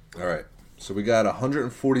 All right. So we got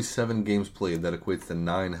 147 games played. That equates to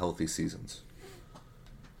 9 healthy seasons.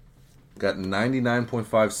 Got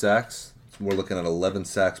 99.5 sacks. So we're looking at 11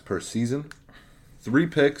 sacks per season. 3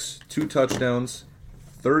 picks, 2 touchdowns,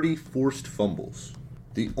 30 forced fumbles.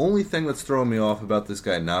 The only thing that's throwing me off about this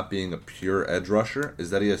guy not being a pure edge rusher is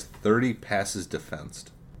that he has 30 passes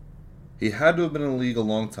defensed. He had to have been in the league a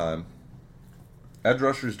long time. Edge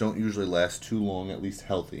rushers don't usually last too long, at least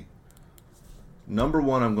healthy. Number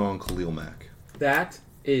 1, I'm going Khalil Mack. That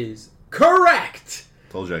is correct!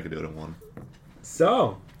 Told you I could do it in one.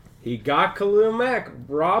 So, he got Khalil Mack.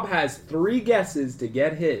 Rob has 3 guesses to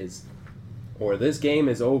get his, or this game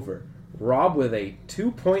is over. Rob with a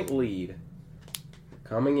 2-point lead.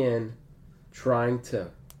 Coming in, trying to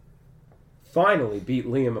finally beat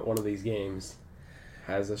Liam at one of these games.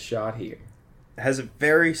 Has a shot here. Has a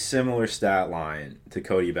very similar stat line to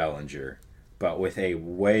Cody Bellinger, but with a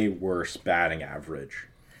way worse batting average.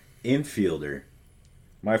 Infielder.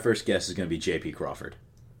 My first guess is going to be J.P. Crawford.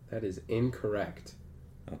 That is incorrect.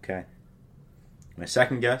 Okay. My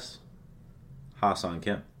second guess, Ha-Seong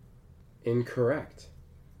Kim. Incorrect.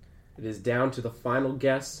 It is down to the final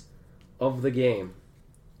guess of the game.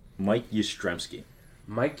 Mike Yezztremskee.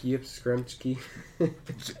 Mike Yezztremskee.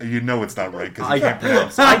 You know it's not right because I you can't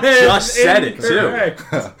pronounce it. I just said it, too.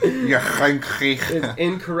 It's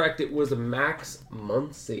incorrect. It was Max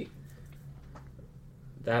Muncy.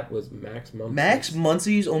 That was Max Muncy. Max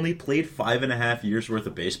Muncy's only played 5.5 years worth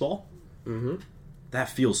of baseball? Mm-hmm. That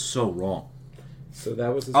feels so wrong. So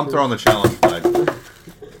that was his I'm throwing the challenge flag.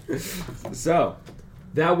 So,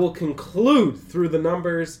 that will conclude through the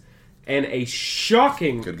numbers and a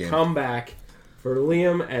shocking comeback for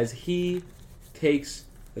Liam as he takes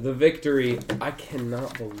the victory. I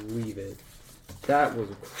cannot believe it. That was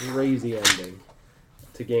a crazy ending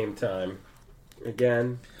to game time.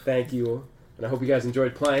 Again, thank you. And I hope you guys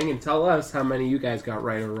enjoyed playing. And tell us how many you guys got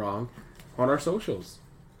right or wrong on our socials.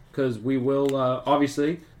 Because we will,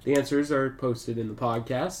 obviously, the answers are posted in the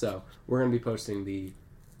podcast. So we're going to be posting the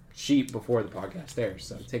sheet before the podcast there.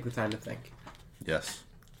 So take the time to think. Yes.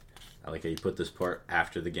 I like how you put this part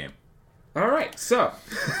after the game. All right, so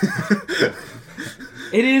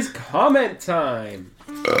it is comment time.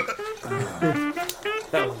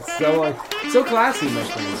 That was so classy, my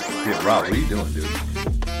friend. Yeah, Rob, what are you doing, dude?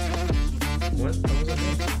 What was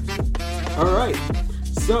it? All right,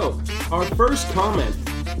 so our first comment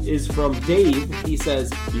is from Dave. He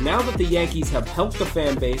says, now that the Yankees have helped the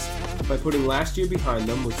fan base by putting last year behind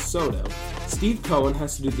them with Soto, Steve Cohen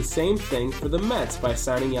has to do the same thing for the Mets by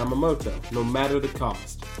signing Yamamoto, no matter the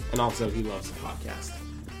cost. And also, he loves the podcast.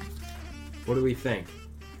 What do we think?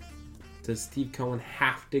 Does Steve Cohen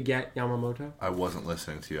have to get Yamamoto? I wasn't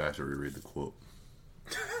listening to you. I have to reread the quote.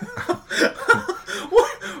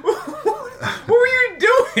 What were you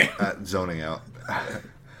doing? Zoning out.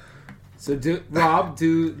 So, Rob,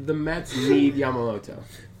 do the Mets need Yamamoto?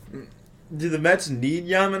 Do the Mets need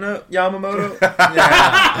Yamamoto?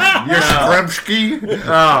 Yezztremskee?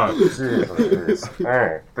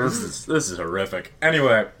 This is horrific.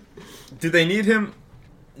 Anyway, do they need him?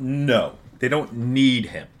 No. They don't need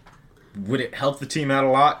him. Would it help the team out a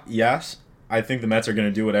lot? Yes. I think the Mets are going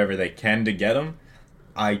to do whatever they can to get him.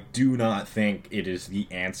 I do not think it is the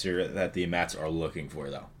answer that the Mets are looking for,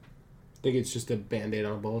 though. I think it's just a Band-Aid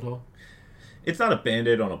on a bullet hole? It's not a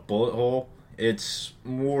Band-Aid on a bullet hole. It's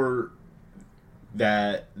more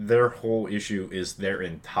that their whole issue is their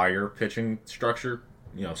entire pitching structure,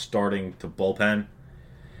 starting to bullpen.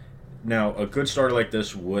 Now, a good starter like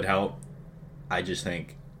this would help. I just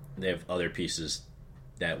think they have other pieces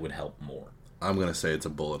that would help more. I'm going to say it's a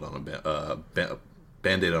bullet on a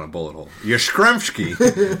Band-Aid on a bullet hole. Yezztremskee.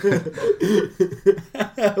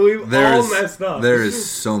 We've all messed up. There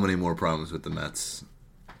is so many more problems with the Mets.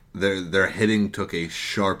 Their hitting took a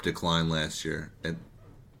sharp decline last year. It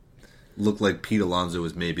looked like Pete Alonso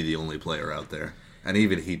was maybe the only player out there. And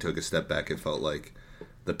even he took a step back. It felt like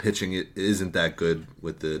the pitching isn't that good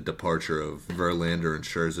with the departure of Verlander and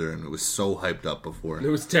Scherzer. And it was so hyped up before. It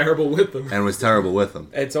was terrible with them. And it was terrible with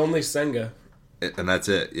them. It's only Senga. And that's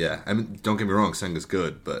it, yeah. I mean, don't get me wrong, Senga's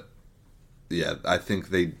good, but yeah, I think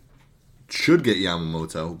they should get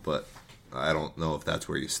Yamamoto, but I don't know if that's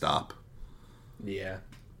where you stop. Yeah.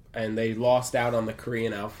 And they lost out on the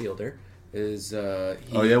Korean outfielder.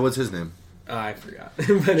 What's his name? I forgot.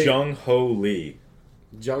 Jung Ho Lee.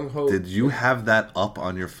 Jung Ho. Did you have that up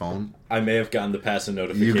on your phone? I may have gotten the passive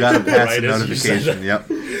notification. You got a passive right as you said notification, that.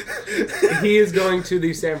 yep. He is going to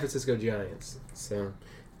the San Francisco Giants. So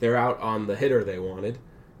they're out on the hitter they wanted.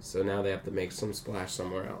 So now they have to make some splash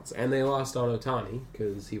somewhere else. And they lost on Ohtani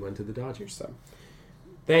because he went to the Dodgers. So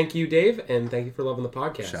thank you, Dave, and thank you for loving the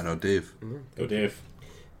podcast. Shout out Dave. Go Dave.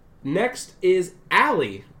 Next is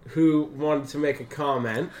Allie, who wanted to make a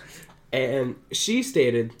comment. And she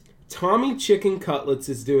stated, Tommy Chicken Cutlets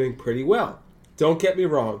is doing pretty well. Don't get me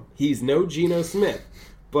wrong, he's no Geno Smith,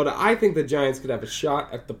 but I think the Giants could have a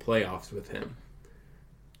shot at the playoffs with him.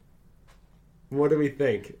 What do we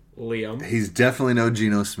think, Liam? He's definitely no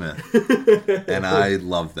Geno Smith, and I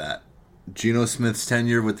love that. Geno Smith's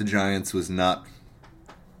tenure with the Giants was not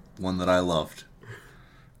one that I loved.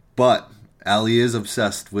 But Allie is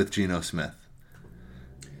obsessed with Geno Smith.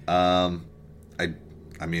 I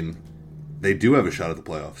mean, they do have a shot at the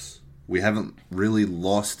playoffs. We haven't really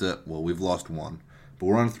lost it. Well, we've lost one. But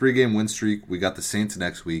we're on a 3-game win streak. We got the Saints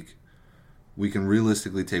next week. We can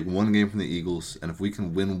realistically take one game from the Eagles, and if we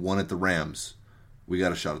can win one at the Rams, we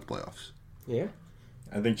got a shot at the playoffs. Yeah.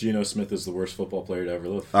 I think Geno Smith is the worst football player to ever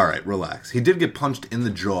live. All right, relax. He did get punched in the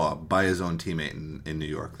jaw by his own teammate in New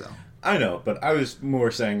York, though. I know, but I was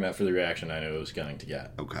more saying that for the reaction I knew it was going to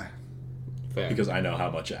get. Okay. Fair. Because I know how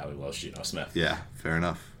much Allie loves Geno Smith. Yeah, fair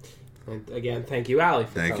enough. And again, thank you, Allie.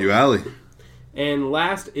 Thank you, Allie. And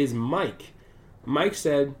last is Mike. Mike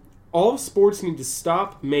said, all sports need to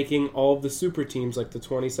stop making all of the super teams like the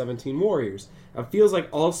 2017 Warriors. It feels like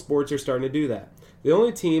all sports are starting to do that. The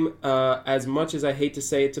only team, as much as I hate to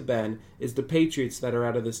say it to Ben, is the Patriots that are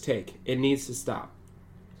out of this take. It needs to stop.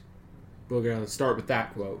 We're going to start with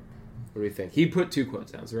that quote. What do you think? He put 2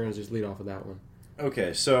 quotes down, so we're going to just lead off with that one.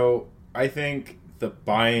 Okay, so I think the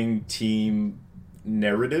buying team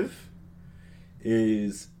narrative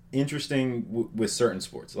is interesting with certain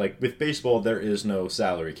sports. Like with baseball, there is no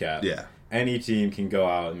salary cap. Yeah. Any team can go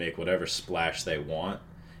out and make whatever splash they want.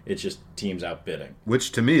 It's just teams outbidding.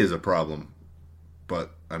 Which to me is a problem.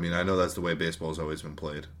 But, I mean, I know that's the way baseball's always been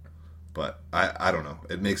played. But I don't know.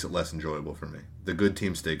 It makes it less enjoyable for me. The good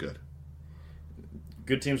teams stay good.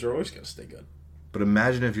 Good teams are always going to stay good. But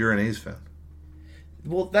imagine if you're an A's fan.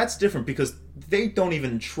 Well, that's different because they don't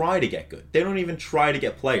even try to get good. They don't even try to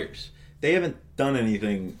get players. They haven't done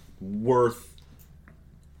anything worth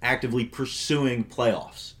actively pursuing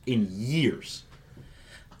playoffs in years.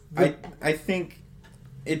 I think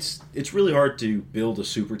it's really hard to build a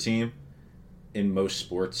super team in most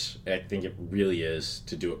sports. I think it really is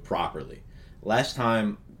to do it properly. Last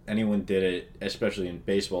time anyone did it, especially in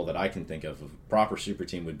baseball that I can think of, a proper super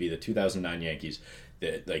team would be the 2009 Yankees.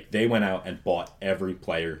 They went out and bought every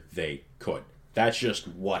player they could. That's just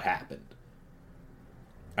what happened.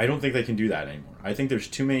 I don't think they can do that anymore. I think there's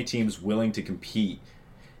too many teams willing to compete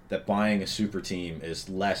that buying a super team is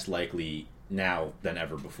less likely now than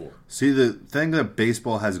ever before. See, the thing that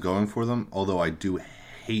baseball has going for them, although I do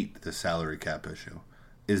hate the salary cap issue,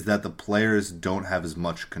 is that the players don't have as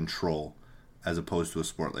much control as opposed to a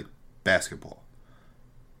sport like basketball.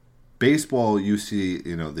 Baseball, you see,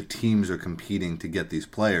 the teams are competing to get these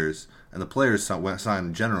players, and the players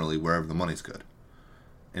sign generally wherever the money's good.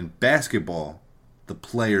 In basketball, the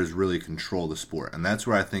players really control the sport, and that's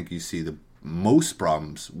where I think you see the most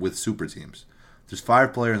problems with super teams. There's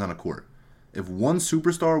 5 players on a court. If one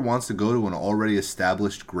superstar wants to go to an already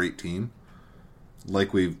established great team,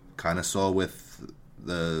 like we kind of saw with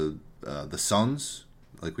the Suns,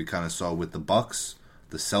 like we kind of saw with the Bucks,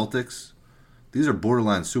 the Celtics, these are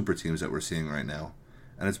borderline super teams that we're seeing right now.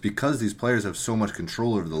 And it's because these players have so much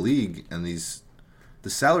control over the league, and the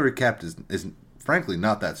salary cap is frankly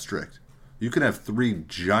not that strict. You can have 3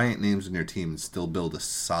 giant names in your team and still build a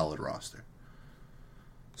solid roster.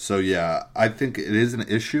 So yeah, I think it is an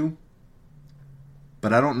issue,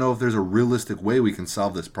 but I don't know if there's a realistic way we can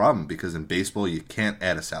solve this problem, because in baseball you can't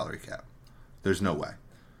add a salary cap. There's no way.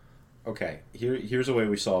 Okay, here's a way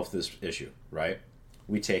we solve this issue, right?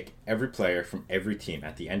 We take every player from every team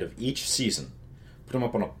at the end of each season, put them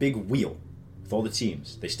up on a big wheel with all the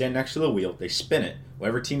teams. They stand next to the wheel, they spin it.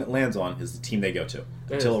 Whatever team it lands on is the team they go to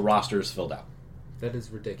until a roster is filled out. That is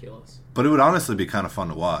ridiculous. But it would honestly be kind of fun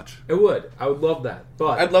to watch. It would. I would love that.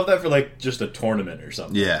 But I'd love that for just a tournament or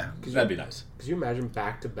something. Yeah. That'd be nice. Could you imagine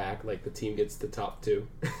back-to-back, the team gets the top 2?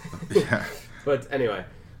 Yeah. But anyway,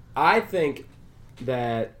 I think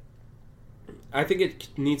that I think it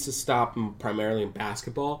needs to stop primarily in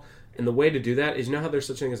basketball. And the way to do that is, you know how there's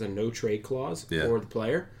such a thing as a no-trade clause for the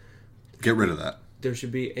player? Get rid of that. There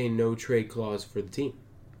should be a no-trade clause for the team.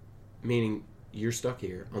 Meaning, you're stuck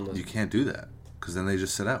here unless... You can't do that, because then they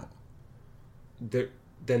just sit out.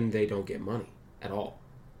 Then they don't get money at all.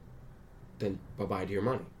 Then bye-bye to your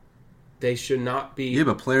money. They should not be... Yeah,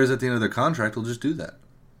 but players at the end of their contract will just do that.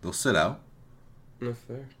 They'll sit out. No,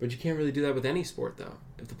 fair. But you can't really do that with any sport, though.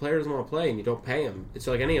 If the player doesn't want to play and you don't pay him, it's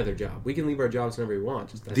like any other job. We can leave our jobs whenever we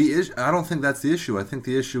want. I don't think that's the issue. I think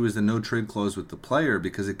the issue is the no-trade clause with the player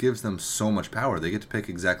because it gives them so much power. They get to pick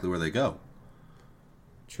exactly where they go.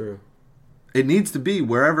 True. It needs to be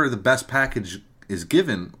wherever the best package is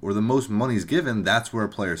given or the most money is given, that's where a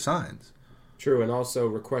player signs. True, and also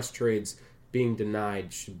request trades being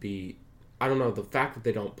denied should be... I don't know, the fact that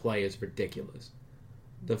they don't play is ridiculous.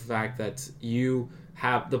 The fact that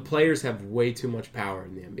the players have way too much power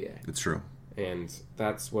in the NBA. It's true. And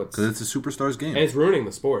that's what's... Because it's a superstars game. And it's ruining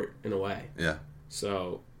the sport, in a way. Yeah.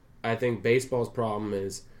 So, I think baseball's problem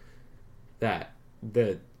is that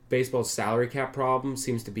the baseball's salary cap problem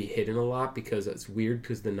seems to be hidden a lot because it's weird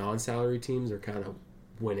because the non-salary teams are kind of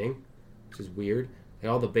winning, which is weird.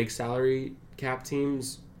 Like all the big salary cap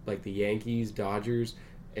teams, like the Yankees, Dodgers,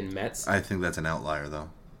 and Mets... I think that's an outlier,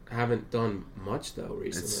 though. Haven't done much though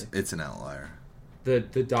recently. It's an outlier. The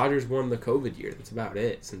Dodgers won the COVID year. That's about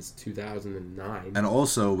it since 2009. And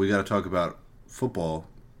also, we got to talk about football.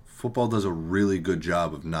 Football does a really good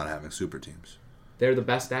job of not having super teams. They're the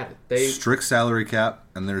best at it. Strict salary cap,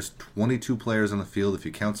 and there's 22 players on the field. If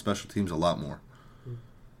you count special teams, a lot more.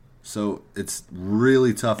 So it's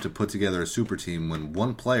really tough to put together a super team when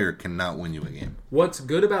one player cannot win you a game. What's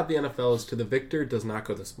good about the NFL is to the victor does not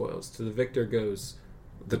go the spoils. To the victor goes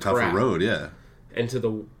the tougher crap. Road, yeah. And to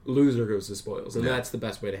the loser goes the spoils. And that's the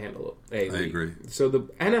best way to handle it. I agree. So the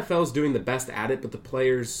NFL's doing the best at it, but the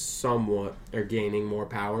players somewhat are gaining more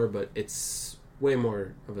power, but it's way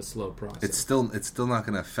more of a slow process. It's still not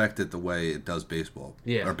going to affect it the way it does baseball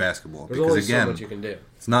or basketball. There's because only again, so much you can do.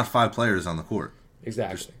 It's not 5 players on the court.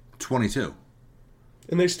 Exactly. There's 22.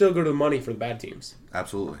 And they still go to the money for the bad teams.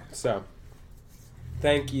 Absolutely. So,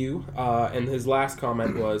 thank you. And his last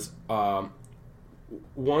comment was,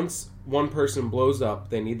 once one person blows up,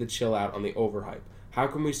 they need to chill out on the overhype. How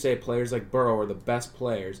can we say players like Burrow are the best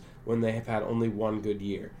players when they have had only one good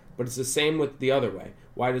year? But it's the same with the other way.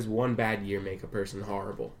 Why does one bad year make a person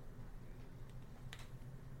horrible?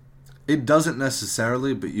 It doesn't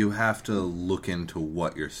necessarily, but you have to look into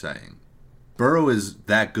what you're saying. Burrow is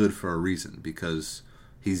that good for a reason because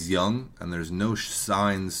he's young and there's no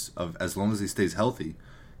signs of, as long as he stays healthy,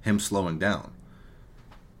 him slowing down.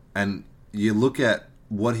 And you look at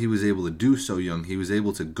what he was able to do so young. He was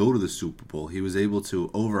able to go to the Super Bowl. He was able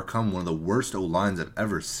to overcome one of the worst O-lines I've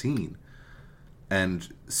ever seen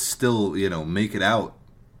and still, make it out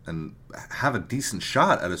and have a decent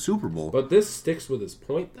shot at a Super Bowl. But this sticks with his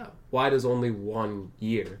point, though. Why does only 1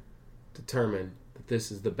 year determine that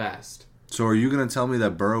this is the best? So are you going to tell me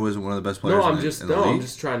that Burrow isn't one of the best players in the league? I'm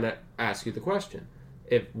just trying to ask you the question.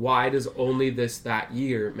 Why does only that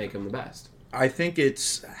year make him the best? I think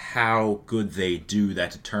it's how good they do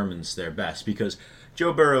that determines their best. Because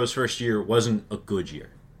Joe Burrow's first year wasn't a good year.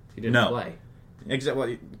 He didn't play.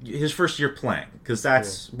 Exactly. His first year playing, because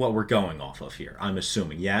that's what we're going off of here. I'm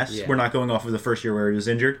assuming. Yes, we're not going off of the first year where he was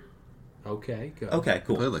injured. Okay, good. Okay,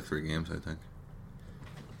 cool. He played like 3 games, I think.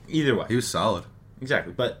 Either way, he was solid.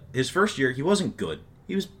 Exactly, but his first year he wasn't good.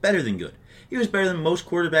 He was better than good. He was better than most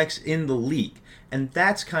quarterbacks in the league, and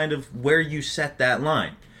that's kind of where you set that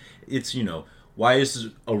line. It's why is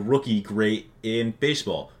a rookie great in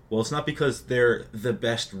baseball? Well, it's not because they're the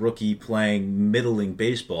best rookie playing middling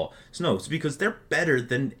baseball. It's because they're better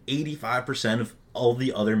than 85% of all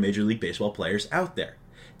the other Major League Baseball players out there.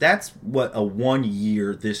 That's what a 1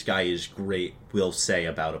 year this guy is great will say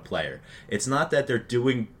about a player. It's not that they're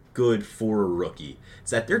doing good for a rookie.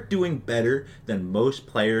 It's that they're doing better than most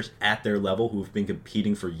players at their level who have been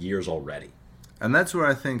competing for years already. And that's where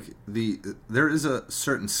I think there is a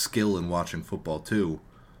certain skill in watching football too,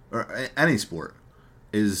 or any sport,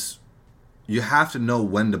 is you have to know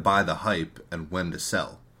when to buy the hype and when to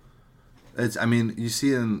sell. You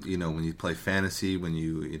see in when you play fantasy, when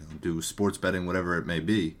you do sports betting, whatever it may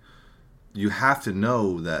be, you have to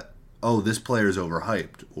know that this player's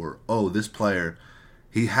overhyped, or this player,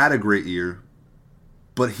 he had a great year,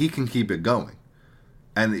 but he can keep it going.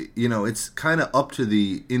 And, it's kind of up to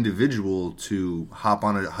the individual to hop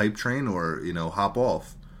on a hype train or, hop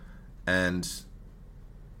off. And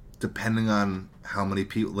depending on how many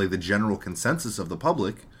people, like the general consensus of the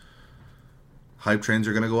public, hype trains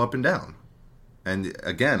are going to go up and down. And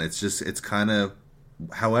again, it's kind of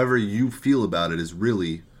however you feel about it is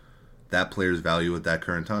really that player's value at that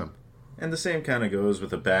current time. And the same kind of goes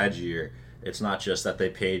with a bad year. It's not just that they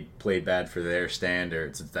played bad for their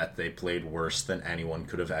standards, it's that they played worse than anyone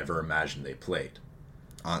could have ever imagined they played.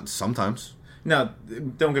 Sometimes. Now,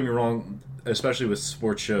 don't get me wrong, especially with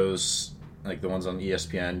sports shows like the ones on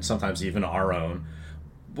ESPN, sometimes even our own,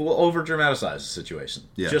 will over-dramatize the situation.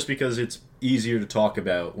 Yeah. Just because it's easier to talk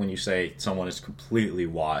about when you say someone is completely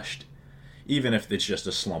washed, even if it's just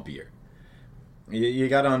a slump year. You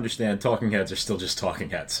got to understand, talking heads are still just talking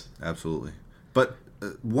heads. Absolutely. But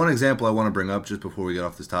one example I want to bring up just before we get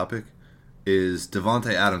off this topic is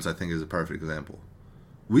Devontae Adams, I think, is a perfect example.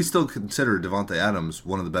 We still consider Devontae Adams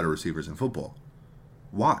one of the better receivers in football.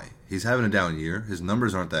 Why? He's having a down year. His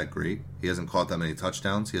numbers aren't that great. He hasn't caught that many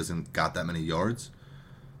touchdowns. He hasn't got that many yards.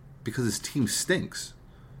 Because his team stinks.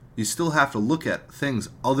 You still have to look at things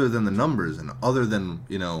other than the numbers and other than,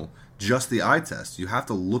 just the eye test. You have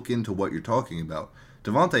to look into what you're talking about.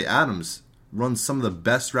 Devontae Adams runs some of the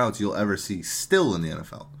best routes you'll ever see still in the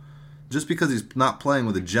NFL. Just because he's not playing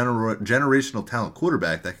with a generational talent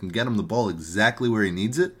quarterback that can get him the ball exactly where he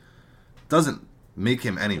needs it doesn't make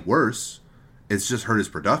him any worse. It's just hurt his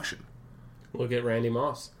production. Look at Randy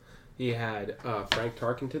Moss. He had Frank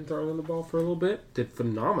Tarkenton throwing him the ball for a little bit. Did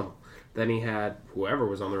phenomenal. Then he had whoever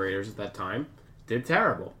was on the Raiders at that time. Did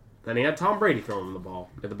terrible. Then he had Tom Brady throwing him the ball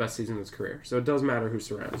at the best season of his career. So it does matter who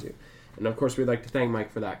surrounds you. And, of course, we'd like to thank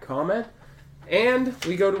Mike for that comment. And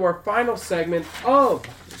we go to our final segment of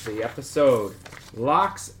the episode,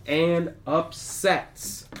 Locks and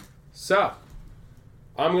Upsets. So,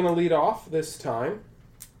 I'm going to lead off this time.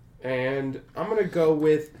 And I'm going to go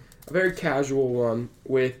with a very casual one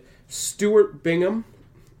with Stuart Bingham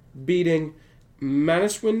beating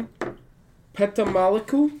Manaswin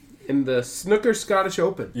Petamalaku in the Snooker Scottish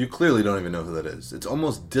Open. You clearly don't even know who that is. It's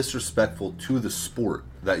almost disrespectful to the sport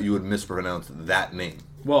that you would mispronounce that name.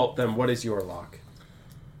 Well, then what is your lock?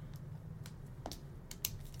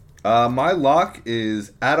 My lock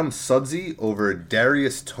is Adam Sudsey over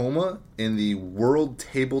Darius Toma in the World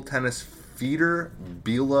Table Tennis Feeder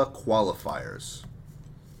Bila qualifiers.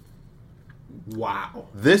 Wow.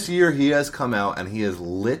 This year he has come out and he has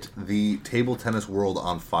lit the table tennis world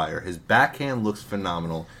on fire. His backhand looks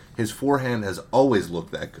phenomenal. His forehand has always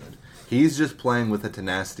looked that good. He's just playing with a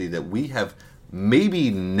tenacity that we have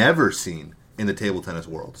maybe never seen in the table tennis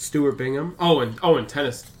world. Stuart Bingham? And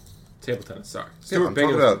tennis. Table tennis, sorry. I'm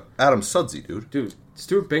talking about Adam Sudsey, dude. Dude,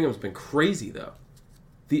 Stuart Bingham's been crazy, though.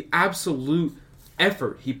 The absolute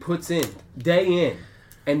effort he puts in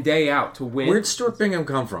and day out to win. Where'd Stuart Bingham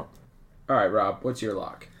come from? All right, Rob, what's your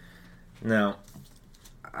lock? Now,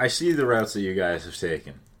 I see the routes that you guys have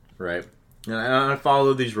taken, right? And I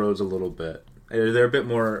follow these roads a little bit. They're a bit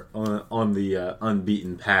more on the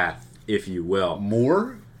unbeaten path, if you will.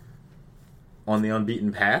 More? On the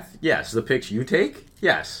unbeaten path? Yes. The picks you take?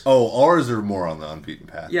 Yes. Oh, ours are more on the unbeaten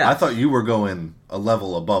path. Yeah. I thought you were going a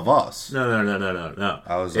level above us. No.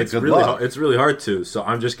 I was like, it's good really luck. It's really hard to, so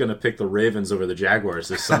I'm just going to pick the Ravens over the Jaguars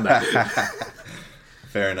this Sunday.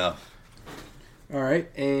 Fair enough. All right,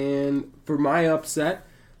 and for my upset,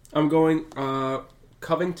 I'm going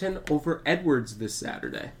Covington over Edwards this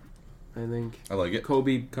Saturday. I think I like it.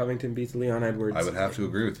 Kobe Covington beats Leon Edwards. I would have to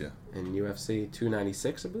agree with you. In UFC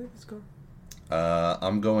 296, I believe it's called.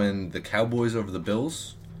 I'm going the Cowboys over the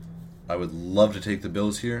Bills. I would love to take the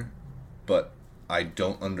Bills here, but I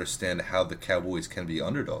don't understand how the Cowboys can be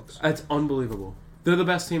underdogs. That's unbelievable. They're the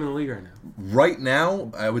best team in the league right now. Right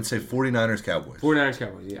now, I would say 49ers Cowboys. 49ers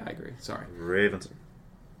Cowboys, yeah, I agree. Sorry. Ravens.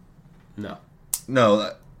 No,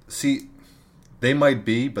 see, they might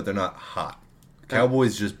be, but they're not hot.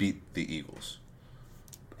 Cowboys just beat the Eagles.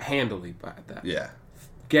 Handily by that. Yeah.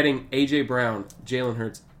 Getting A.J. Brown, Jalen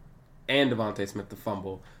Hurts, and Devontae Smith to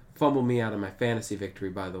fumble me out of my fantasy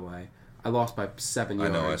victory, by the way. I lost by 7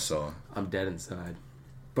 yards. I know, I saw. I'm dead inside.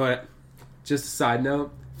 But, just a side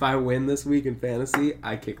note, if I win this week in fantasy,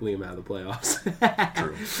 I kick Liam out of the playoffs.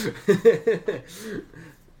 True.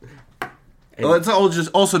 Let's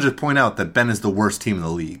also just point out that Ben is the worst team in the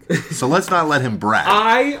league. So let's not let him brag.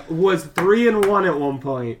 I was 3-1 at one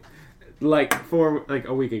point, like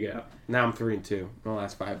a week ago. Now I'm 3-2 in the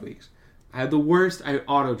last 5 weeks. I had the worst. I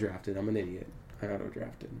auto-drafted. I'm an idiot. I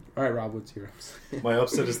auto-drafted. All right, Rob, what's your upset? My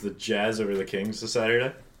upset is the Jazz over the Kings this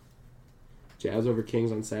Saturday. Jazz over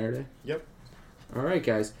Kings on Saturday? Yep. All right,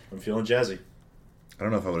 guys. I'm feeling jazzy. I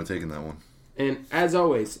don't know if I would have taken that one. And as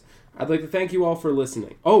always, I'd like to thank you all for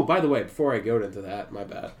listening. Oh, by the way, before I go into that, my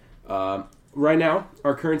bad. Right now,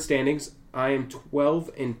 our current standings, I am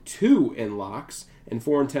 12-2 in locks and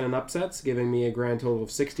 4-10 in upsets, giving me a grand total of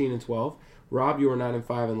 16-12. Rob, you are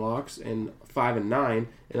 9-5 in locks and 5-9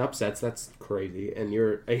 in upsets. That's crazy. And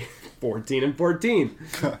you're a 14-14.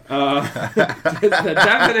 The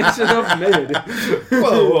definition of mid.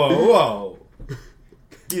 Whoa.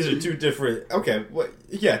 These are two different. Okay,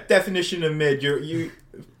 definition of mid.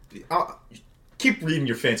 Keep reading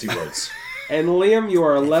your fancy words. And Liam, you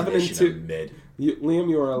are 11-2. Mid. Liam,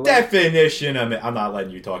 you are 11. Definition of mid. I'm not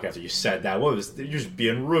letting you talk after you said that. You're just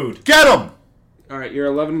being rude. Get him! All right,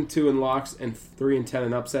 you're 11-2 in locks and 3-10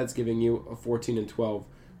 in upsets, giving you a 14-12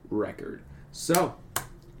 record. So,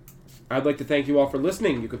 I'd like to thank you all for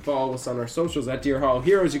listening. You can follow us on our socials at Dear Hollow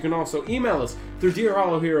Heroes. You can also email us through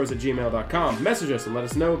dearhollowheroes@gmail.com. Message us and let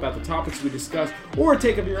us know about the topics we discuss or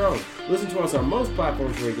take of your own. Listen to us on most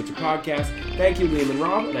platforms where you get your podcast. Thank you, Liam and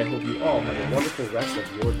Rob, and I hope you all have a wonderful rest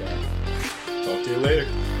of your day. Talk to you later.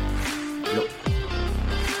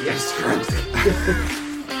 Yezztremskee.